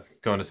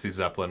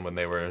Zeppelin when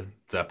they were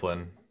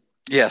Zeppelin.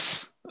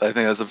 Yes, I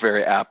think that's a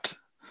very apt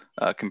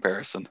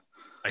comparison.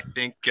 I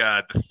think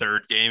the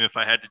third game, if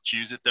I had to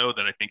choose it though,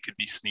 that I think could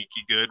be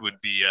sneaky good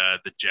would be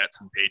the Jets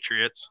and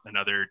Patriots,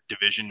 another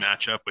division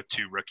matchup with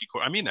two rookie.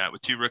 I mean that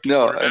with two rookie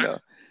No, quarterbacks. I know.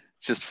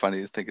 It's just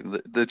funny thinking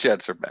the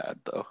Jets are bad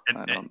though. I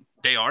And don't.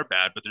 they are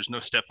bad, but there's no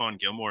Stephon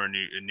Gilmore in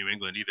New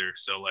England either.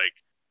 So like,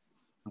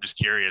 I'm just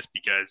curious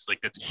because like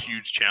that's a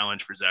huge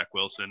challenge for Zach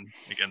Wilson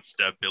against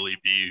Billy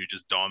B, who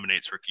just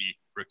dominates rookie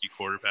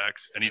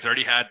quarterbacks, and he's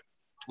already had.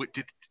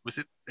 Was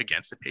it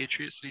against the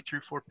Patriots that he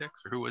threw 4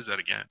 picks, or who was that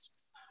against?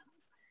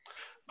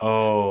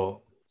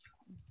 Oh,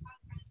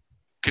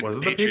 was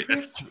it the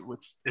Patriots?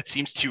 It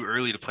seems too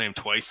early to play him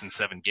twice in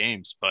 7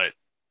 games, but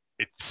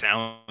it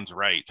sounds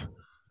right.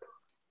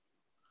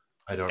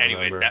 I don't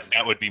Anyways, remember.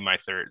 that would be my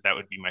third. That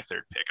would be my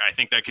third pick. I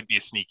think that could be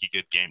a sneaky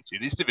good game too.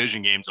 These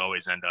division games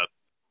always end up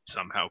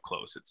somehow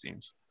close. It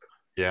seems.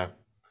 Yeah.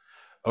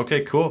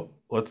 Okay, cool.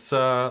 Let's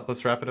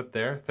wrap it up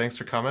there. Thanks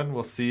for coming.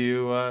 We'll see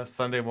you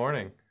Sunday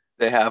morning.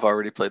 They have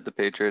already played the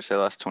Patriots. They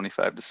lost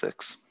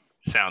 25-6.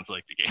 Sounds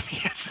like the game he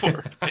had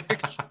 4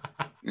 picks.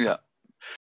 Yeah.